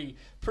that's a pretty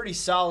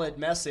solid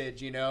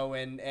message, and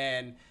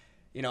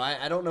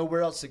I don't know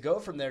where else to go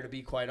from there, to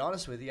be quite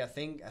honest with you. I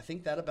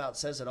think that about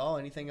says it all.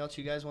 Anything else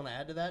you guys want to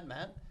add to that,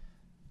 Matt?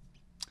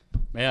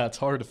 Man, it's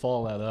hard to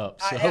follow that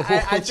up. So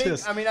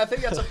I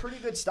think that's a pretty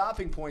good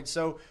stopping point.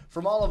 So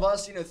from all of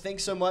us,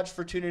 thanks so much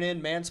for tuning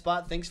in.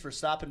 Manspot, thanks for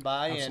stopping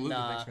by. Absolutely.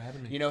 And thanks for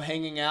having me.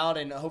 Hanging out,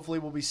 and hopefully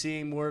we'll be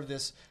seeing more of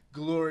this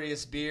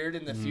glorious beard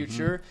in the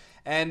future.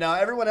 And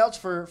everyone else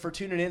for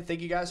tuning in,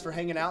 thank you guys for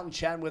hanging out and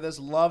chatting with us.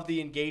 Love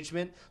the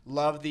engagement,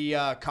 love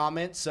the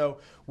comments. So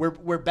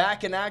we're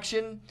back in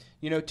action.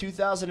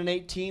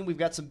 2018, we've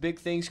got some big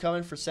things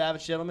coming for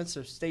Savage Gentlemen,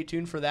 so stay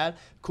tuned for that.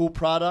 Cool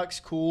products,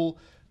 cool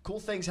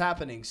things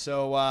happening.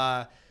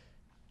 So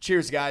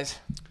cheers, guys.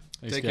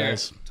 Thanks, Take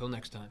guys. care. Until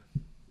next time.